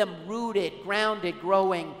 Keep them rooted, grounded,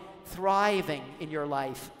 growing, thriving in your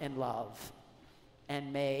life and love.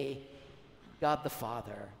 And may God the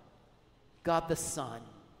Father, God the Son,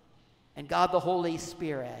 and God the Holy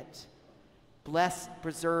Spirit bless,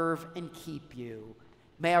 preserve, and keep you.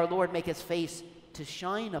 May our Lord make his face to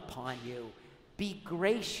shine upon you, be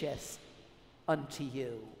gracious unto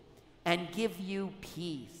you, and give you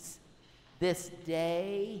peace this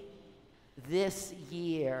day, this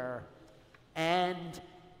year, and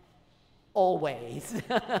always.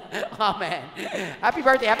 Amen. Happy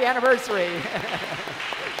birthday, happy anniversary.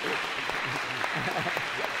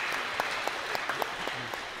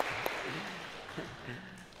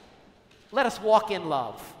 Let us walk in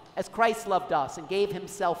love as Christ loved us and gave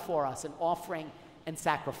himself for us, an offering and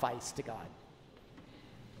sacrifice to God.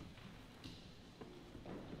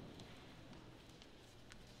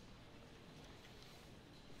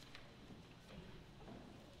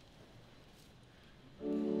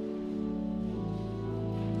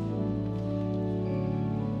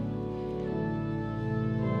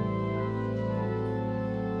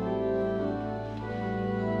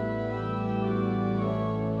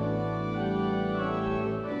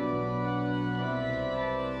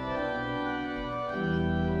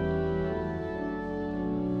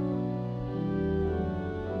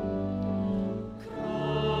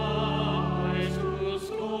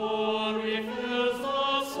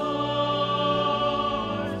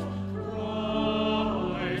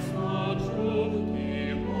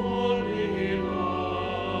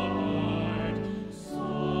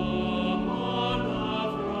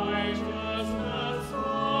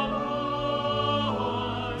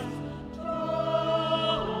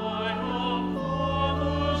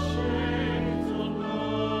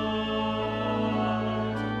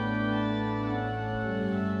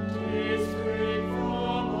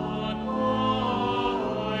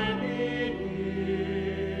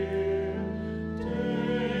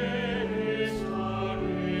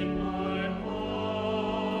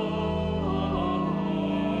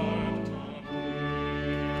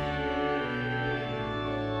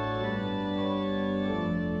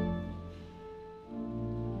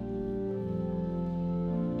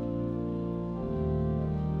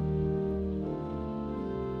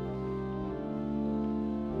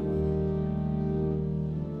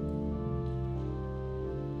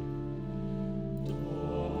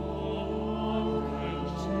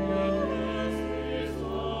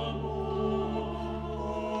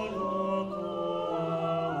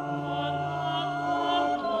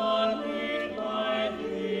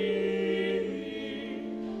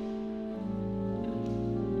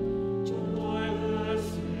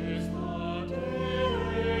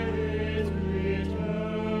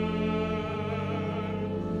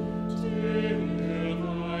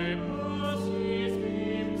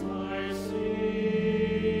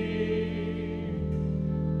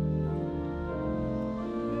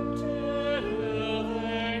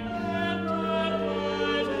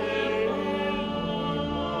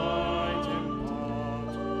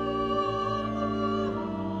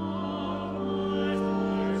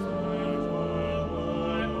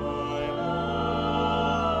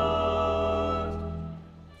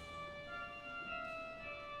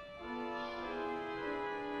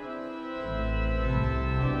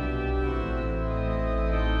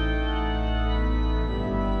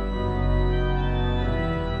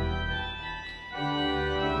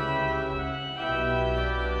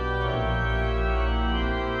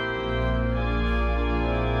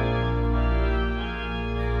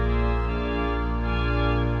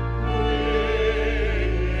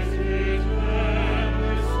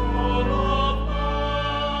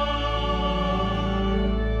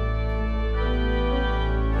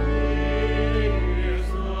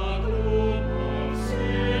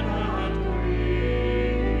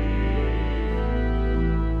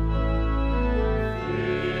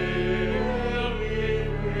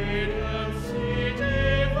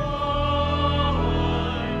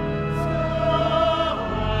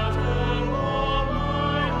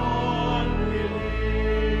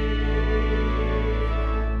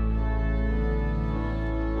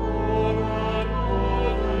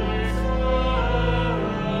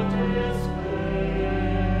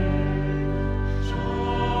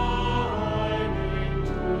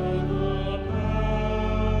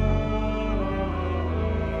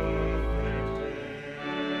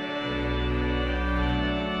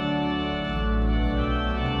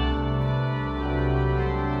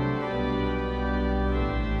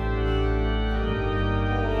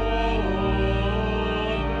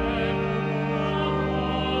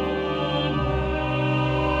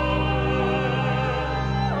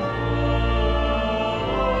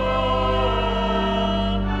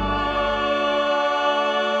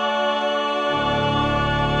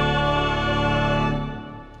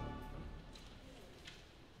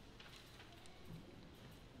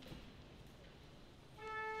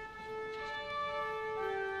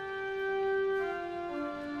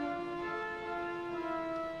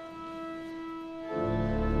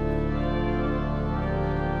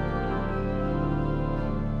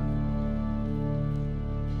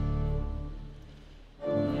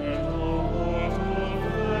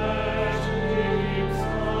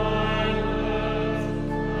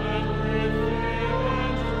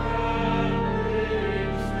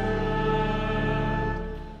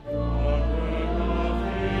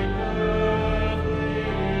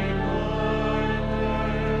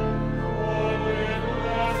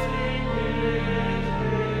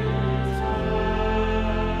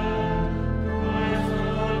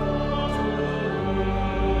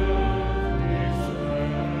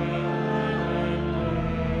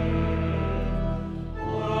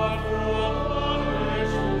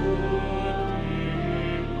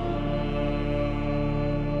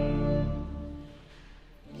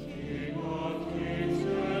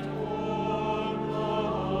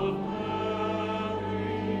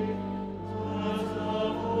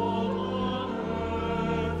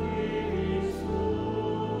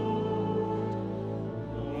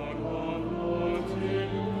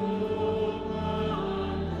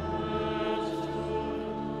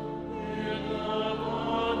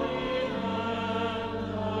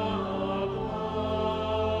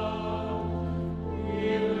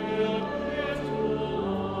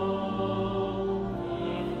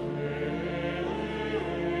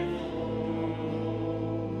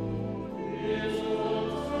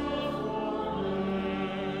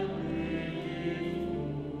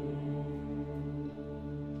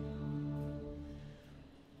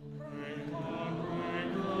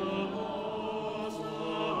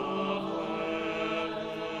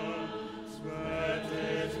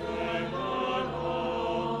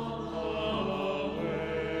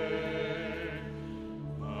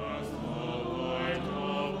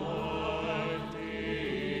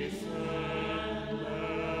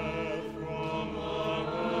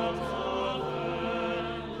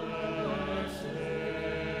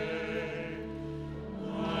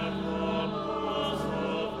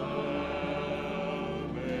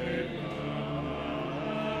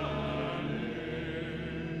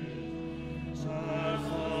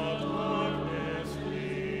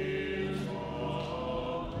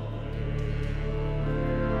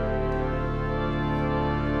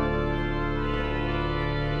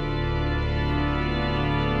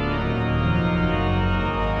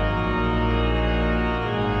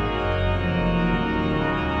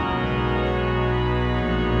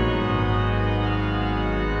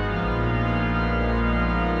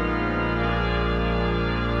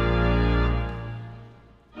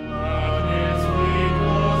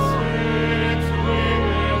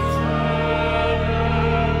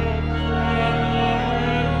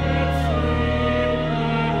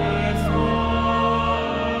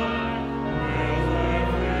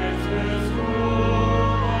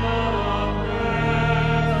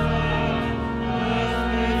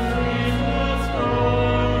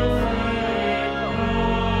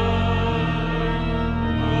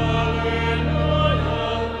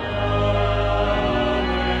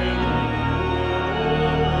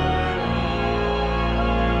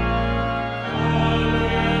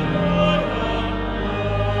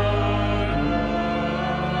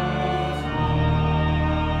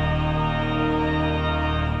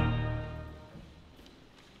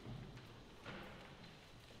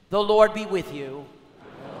 The Lord be with you.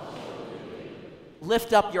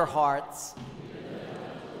 Lift up your hearts.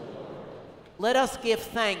 Let us give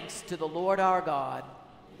thanks to the Lord our God.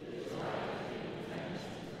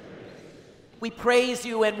 We praise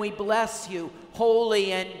you and we bless you,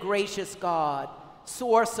 holy and gracious God,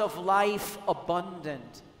 source of life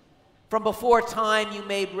abundant. From before time you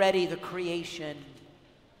made ready the creation.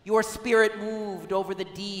 Your spirit moved over the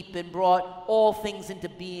deep and brought all things into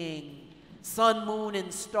being. Sun, moon,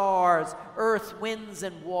 and stars, earth, winds,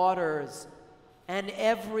 and waters, and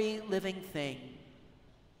every living thing.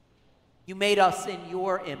 You made us in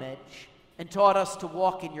your image and taught us to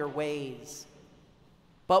walk in your ways.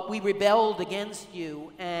 But we rebelled against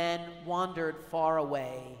you and wandered far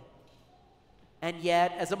away. And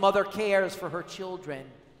yet, as a mother cares for her children,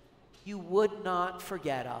 you would not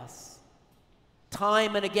forget us.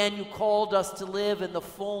 Time and again you called us to live in the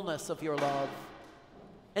fullness of your love.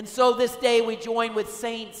 And so this day we join with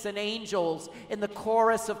saints and angels in the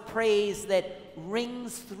chorus of praise that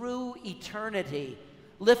rings through eternity,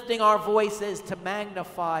 lifting our voices to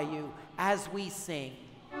magnify you as we sing.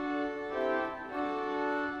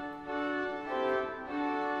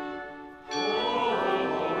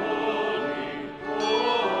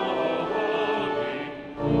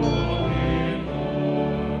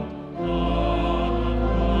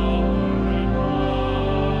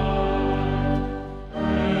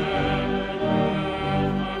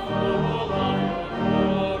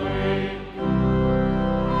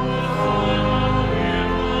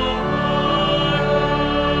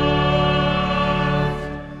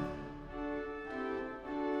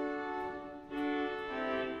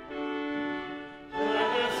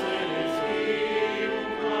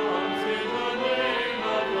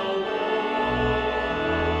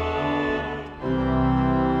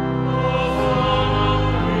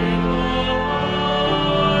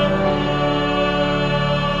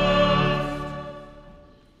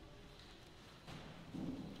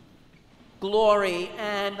 Glory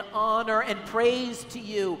and honor and praise to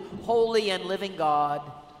you, holy and living God,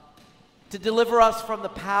 to deliver us from the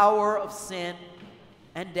power of sin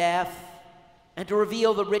and death, and to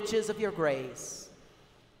reveal the riches of your grace.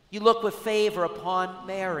 You look with favor upon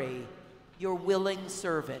Mary, your willing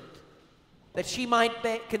servant, that she might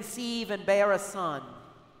conceive and bear a son,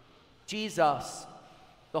 Jesus,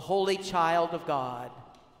 the holy child of God.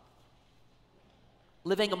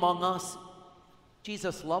 Living among us,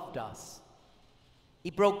 Jesus loved us. He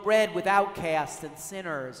broke bread with outcasts and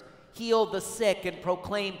sinners, healed the sick, and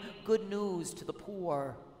proclaimed good news to the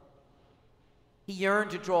poor. He yearned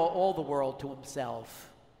to draw all the world to himself,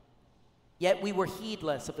 yet we were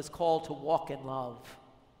heedless of his call to walk in love.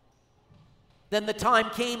 Then the time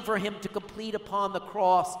came for him to complete upon the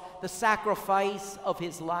cross the sacrifice of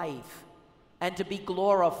his life and to be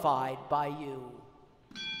glorified by you.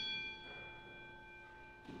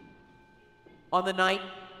 On the night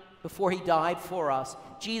before he died for us,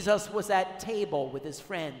 Jesus was at table with his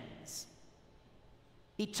friends.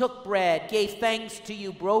 He took bread, gave thanks to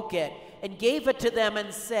you, broke it, and gave it to them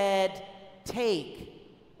and said, "Take,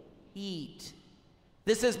 eat.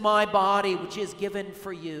 This is my body which is given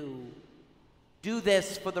for you. Do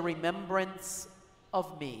this for the remembrance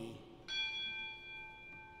of me."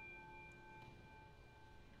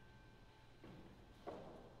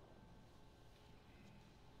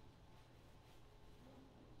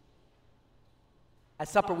 As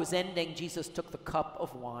supper was ending, Jesus took the cup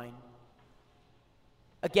of wine.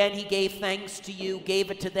 Again, he gave thanks to you, gave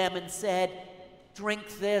it to them, and said,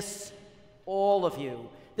 "Drink this, all of you.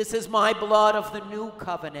 This is my blood of the new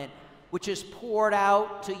covenant, which is poured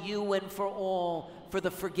out to you and for all for the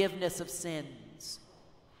forgiveness of sins.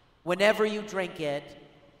 Whenever you drink it,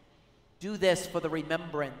 do this for the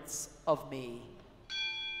remembrance of me."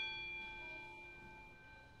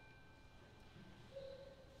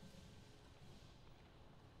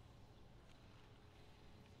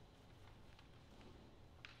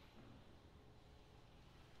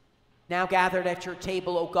 Now gathered at your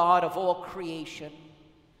table, O God of all creation,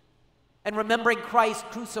 and remembering Christ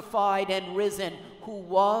crucified and risen, who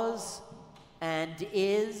was and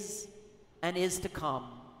is to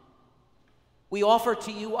come, we offer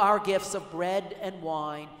to you our gifts of bread and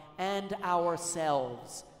wine and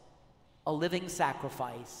ourselves, a living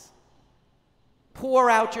sacrifice. Pour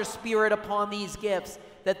out your Spirit upon these gifts,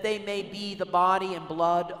 that they may be the body and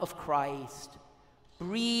blood of Christ.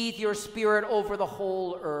 Breathe your Spirit over the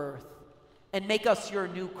whole earth, and make us your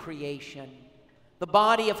new creation, the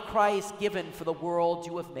body of Christ given for the world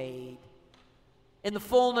you have made. In the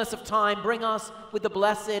fullness of time, bring us with the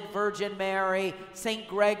Blessed Virgin Mary, St.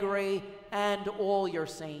 Gregory, and all your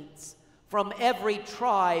saints, from every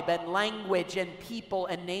tribe and language and people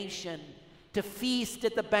and nation, to feast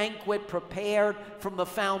at the banquet prepared from the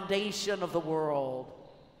foundation of the world.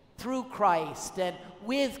 Through Christ and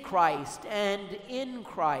with Christ and in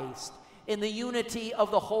Christ, in the unity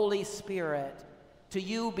of the Holy Spirit, to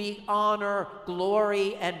you be honor,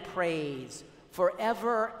 glory, and praise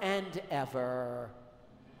forever and ever.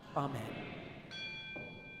 Amen.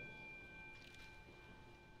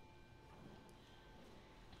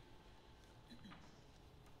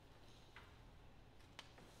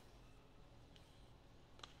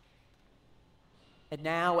 And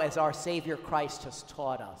now, as our Savior Christ has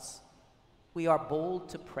taught us, we are bold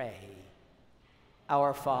to pray.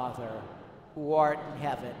 Our Father, who art in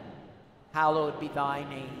heaven, hallowed be thy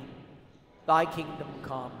name. Thy kingdom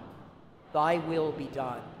come, thy will be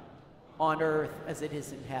done, on earth as it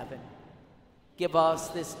is in heaven. Give us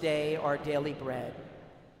this day our daily bread,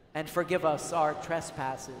 and forgive us our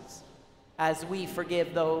trespasses, as we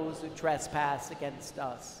forgive those who trespass against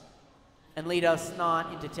us. And lead us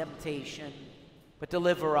not into temptation, but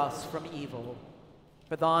deliver us from evil.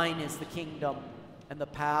 For thine is the kingdom, and the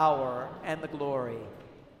power, and the glory,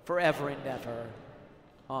 forever and ever.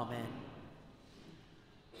 Amen.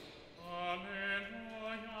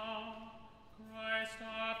 Alleluia. Christ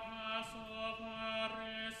our Passover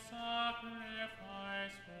is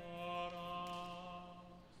sacrificed for us.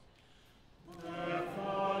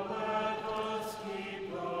 Therefore let us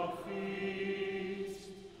keep the feast.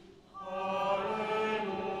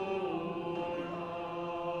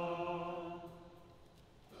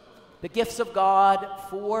 The gifts of God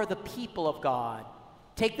for the people of God.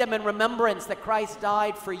 Take them in remembrance that Christ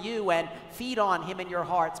died for you, and feed on him in your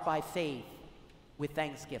hearts by faith with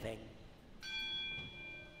thanksgiving.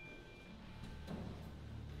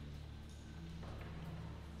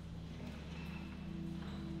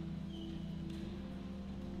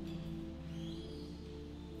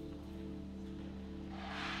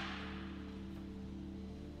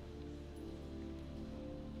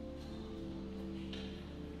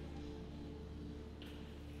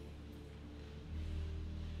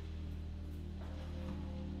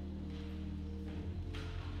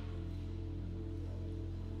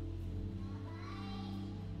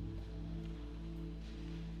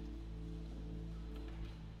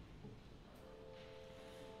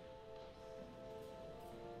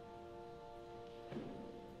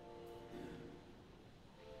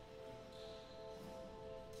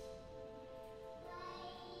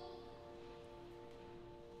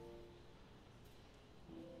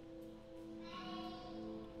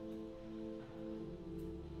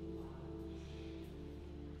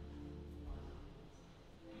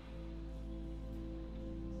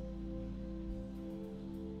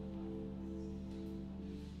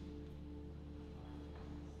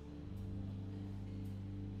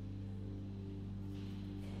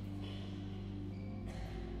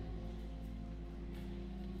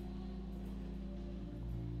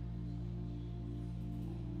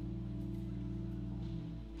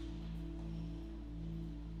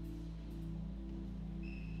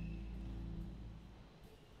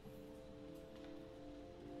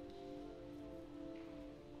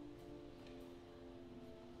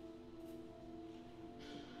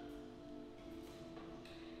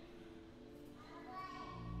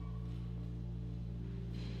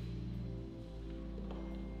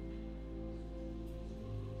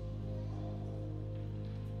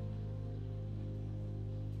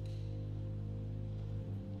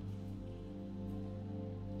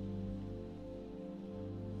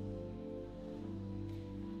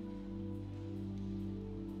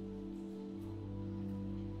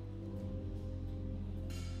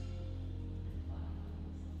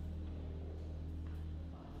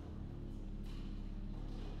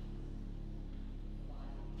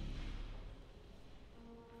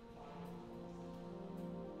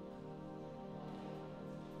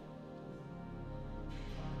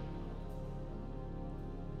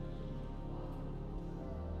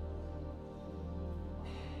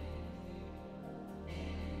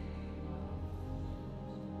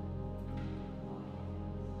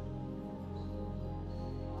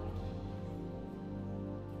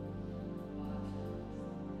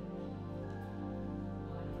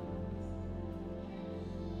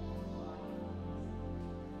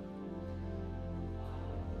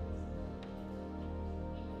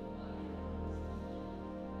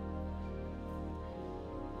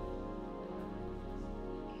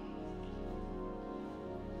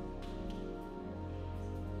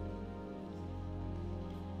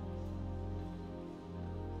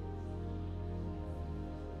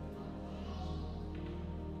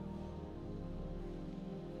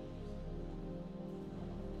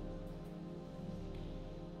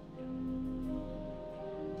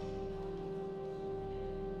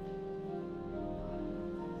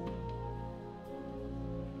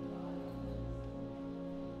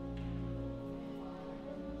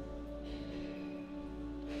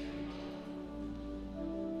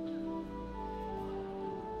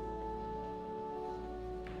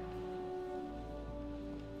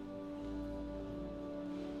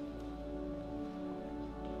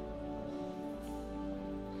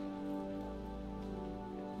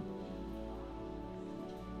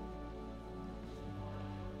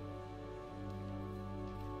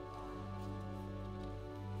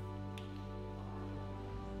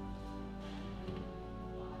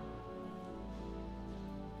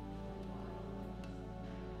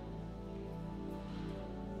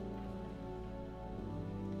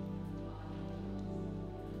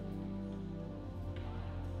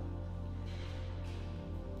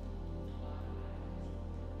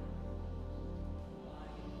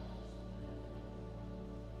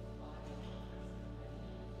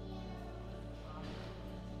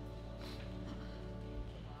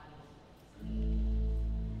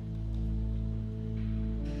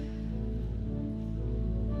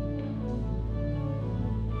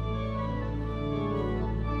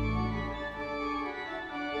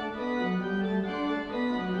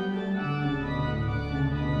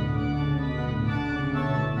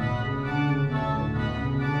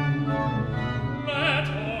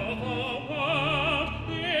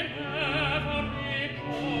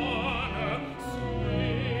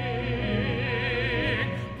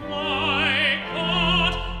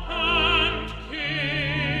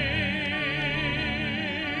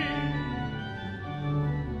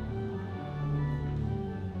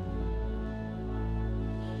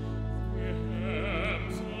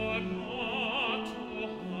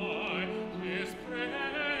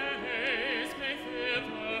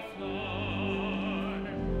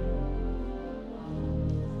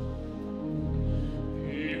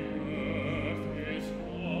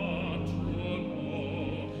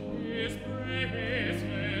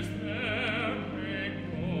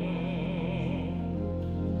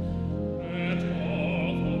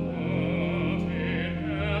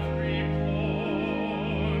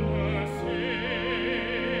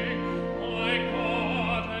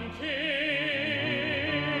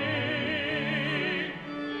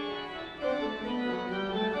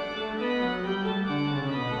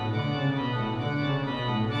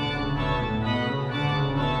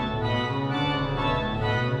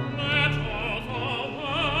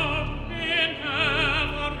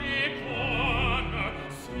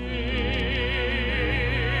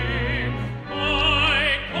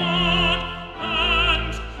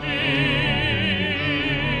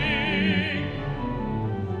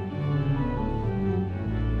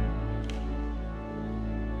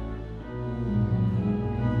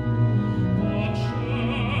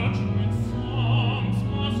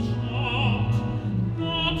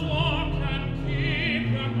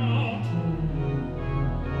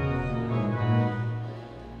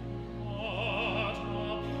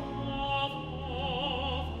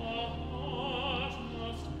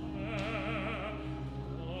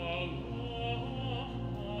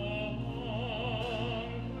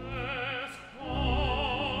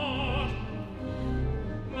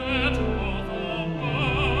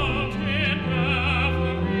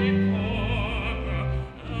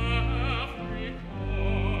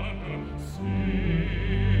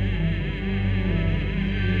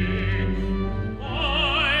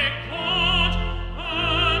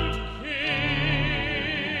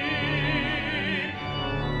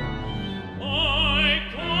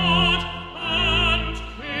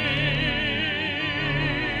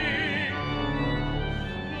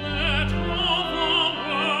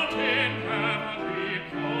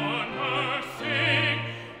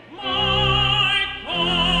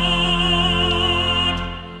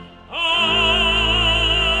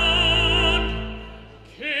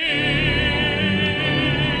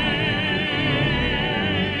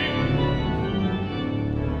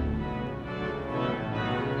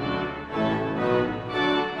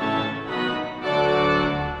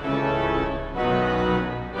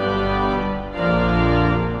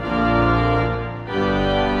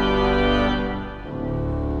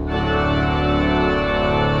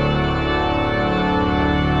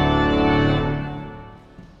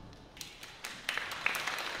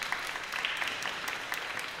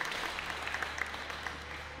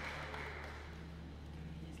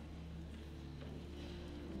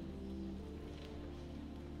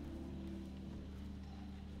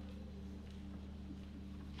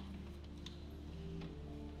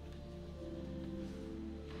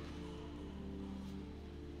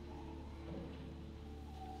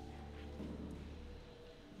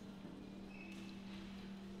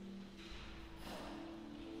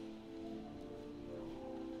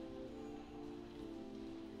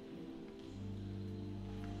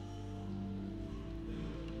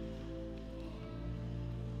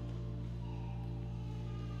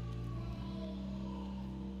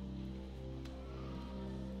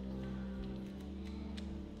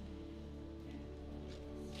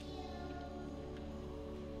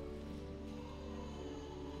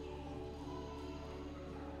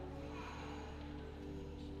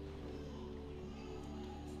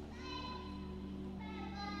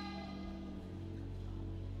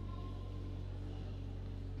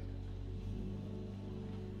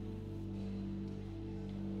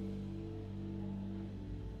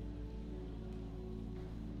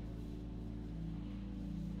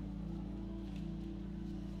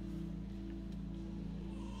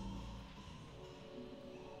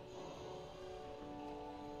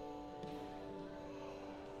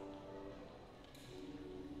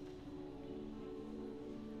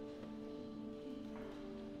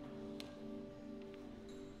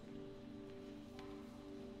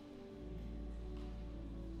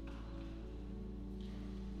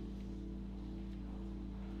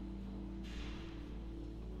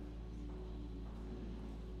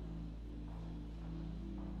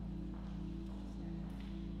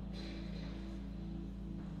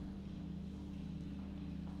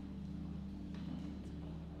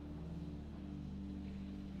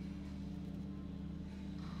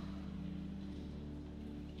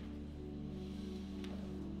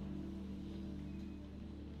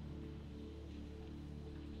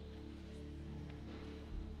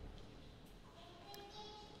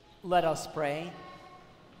 Let us pray.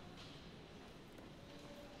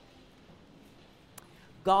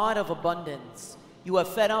 God of abundance, you have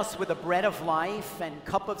fed us with the bread of life and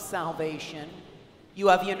cup of salvation. You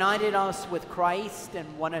have united us with Christ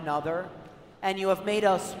and one another, and you have made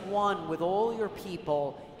us one with all your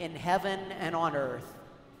people in heaven and on earth.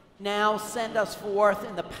 Now send us forth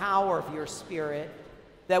in the power of your Spirit,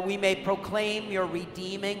 that we may proclaim your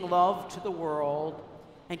redeeming love to the world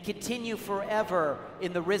and continue forever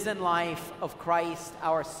in the risen life of Christ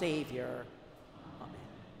our Savior. Amen.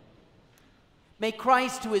 May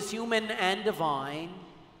Christ, who is human and divine,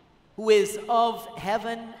 who is of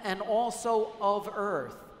heaven and also of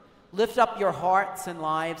earth, lift up your hearts and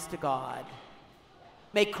lives to God.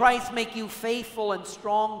 May Christ make you faithful and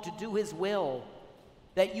strong to do his will,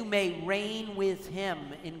 that you may reign with him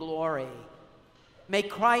in glory. May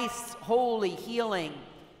Christ's holy, healing,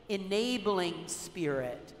 enabling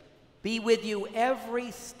Spirit be with you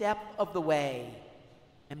every step of the way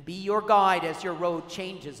and be your guide as your road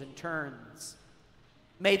changes and turns.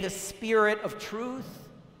 May the Spirit of truth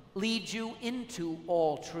lead you into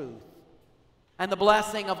all truth. And the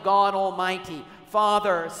blessing of God Almighty,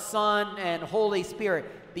 Father, Son, and Holy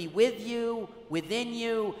Spirit be with you, within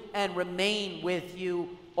you, and remain with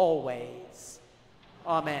you always.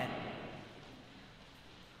 Amen.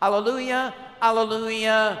 Alleluia,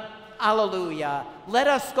 alleluia, alleluia. Let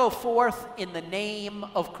us go forth in the name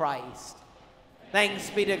of Christ. Thanks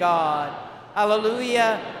be to God.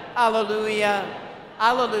 Alleluia, alleluia,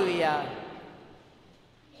 alleluia.